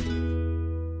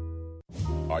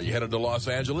 Are you headed to Los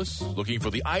Angeles? Looking for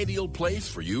the ideal place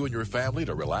for you and your family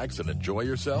to relax and enjoy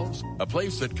yourselves? A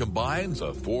place that combines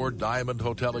a four-diamond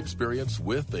hotel experience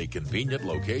with a convenient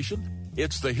location?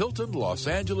 It's the Hilton Los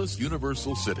Angeles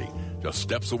Universal City, just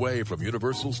steps away from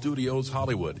Universal Studios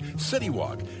Hollywood, City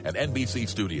Walk, and NBC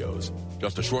Studios.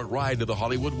 Just a short ride to the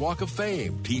Hollywood Walk of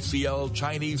Fame, TCL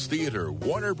Chinese Theater,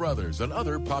 Warner Brothers, and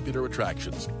other popular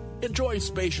attractions. Enjoy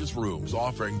spacious rooms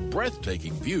offering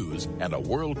breathtaking views and a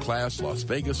world-class Las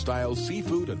Vegas-style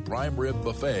seafood and prime rib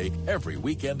buffet every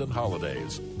weekend and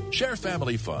holidays. Share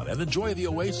family fun and enjoy the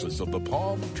oasis of the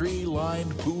palm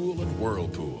tree-lined pool and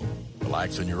whirlpool.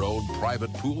 Relax in your own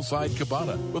private poolside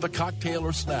cabana with a cocktail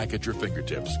or snack at your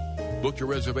fingertips. Book your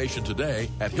reservation today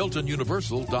at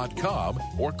HiltonUniversal.com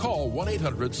or call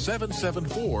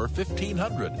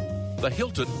 1-800-774-1500. The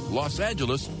Hilton Los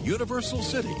Angeles Universal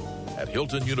City. At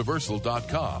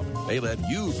HiltonUniversal.com, they let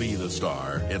you be the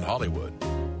star in Hollywood.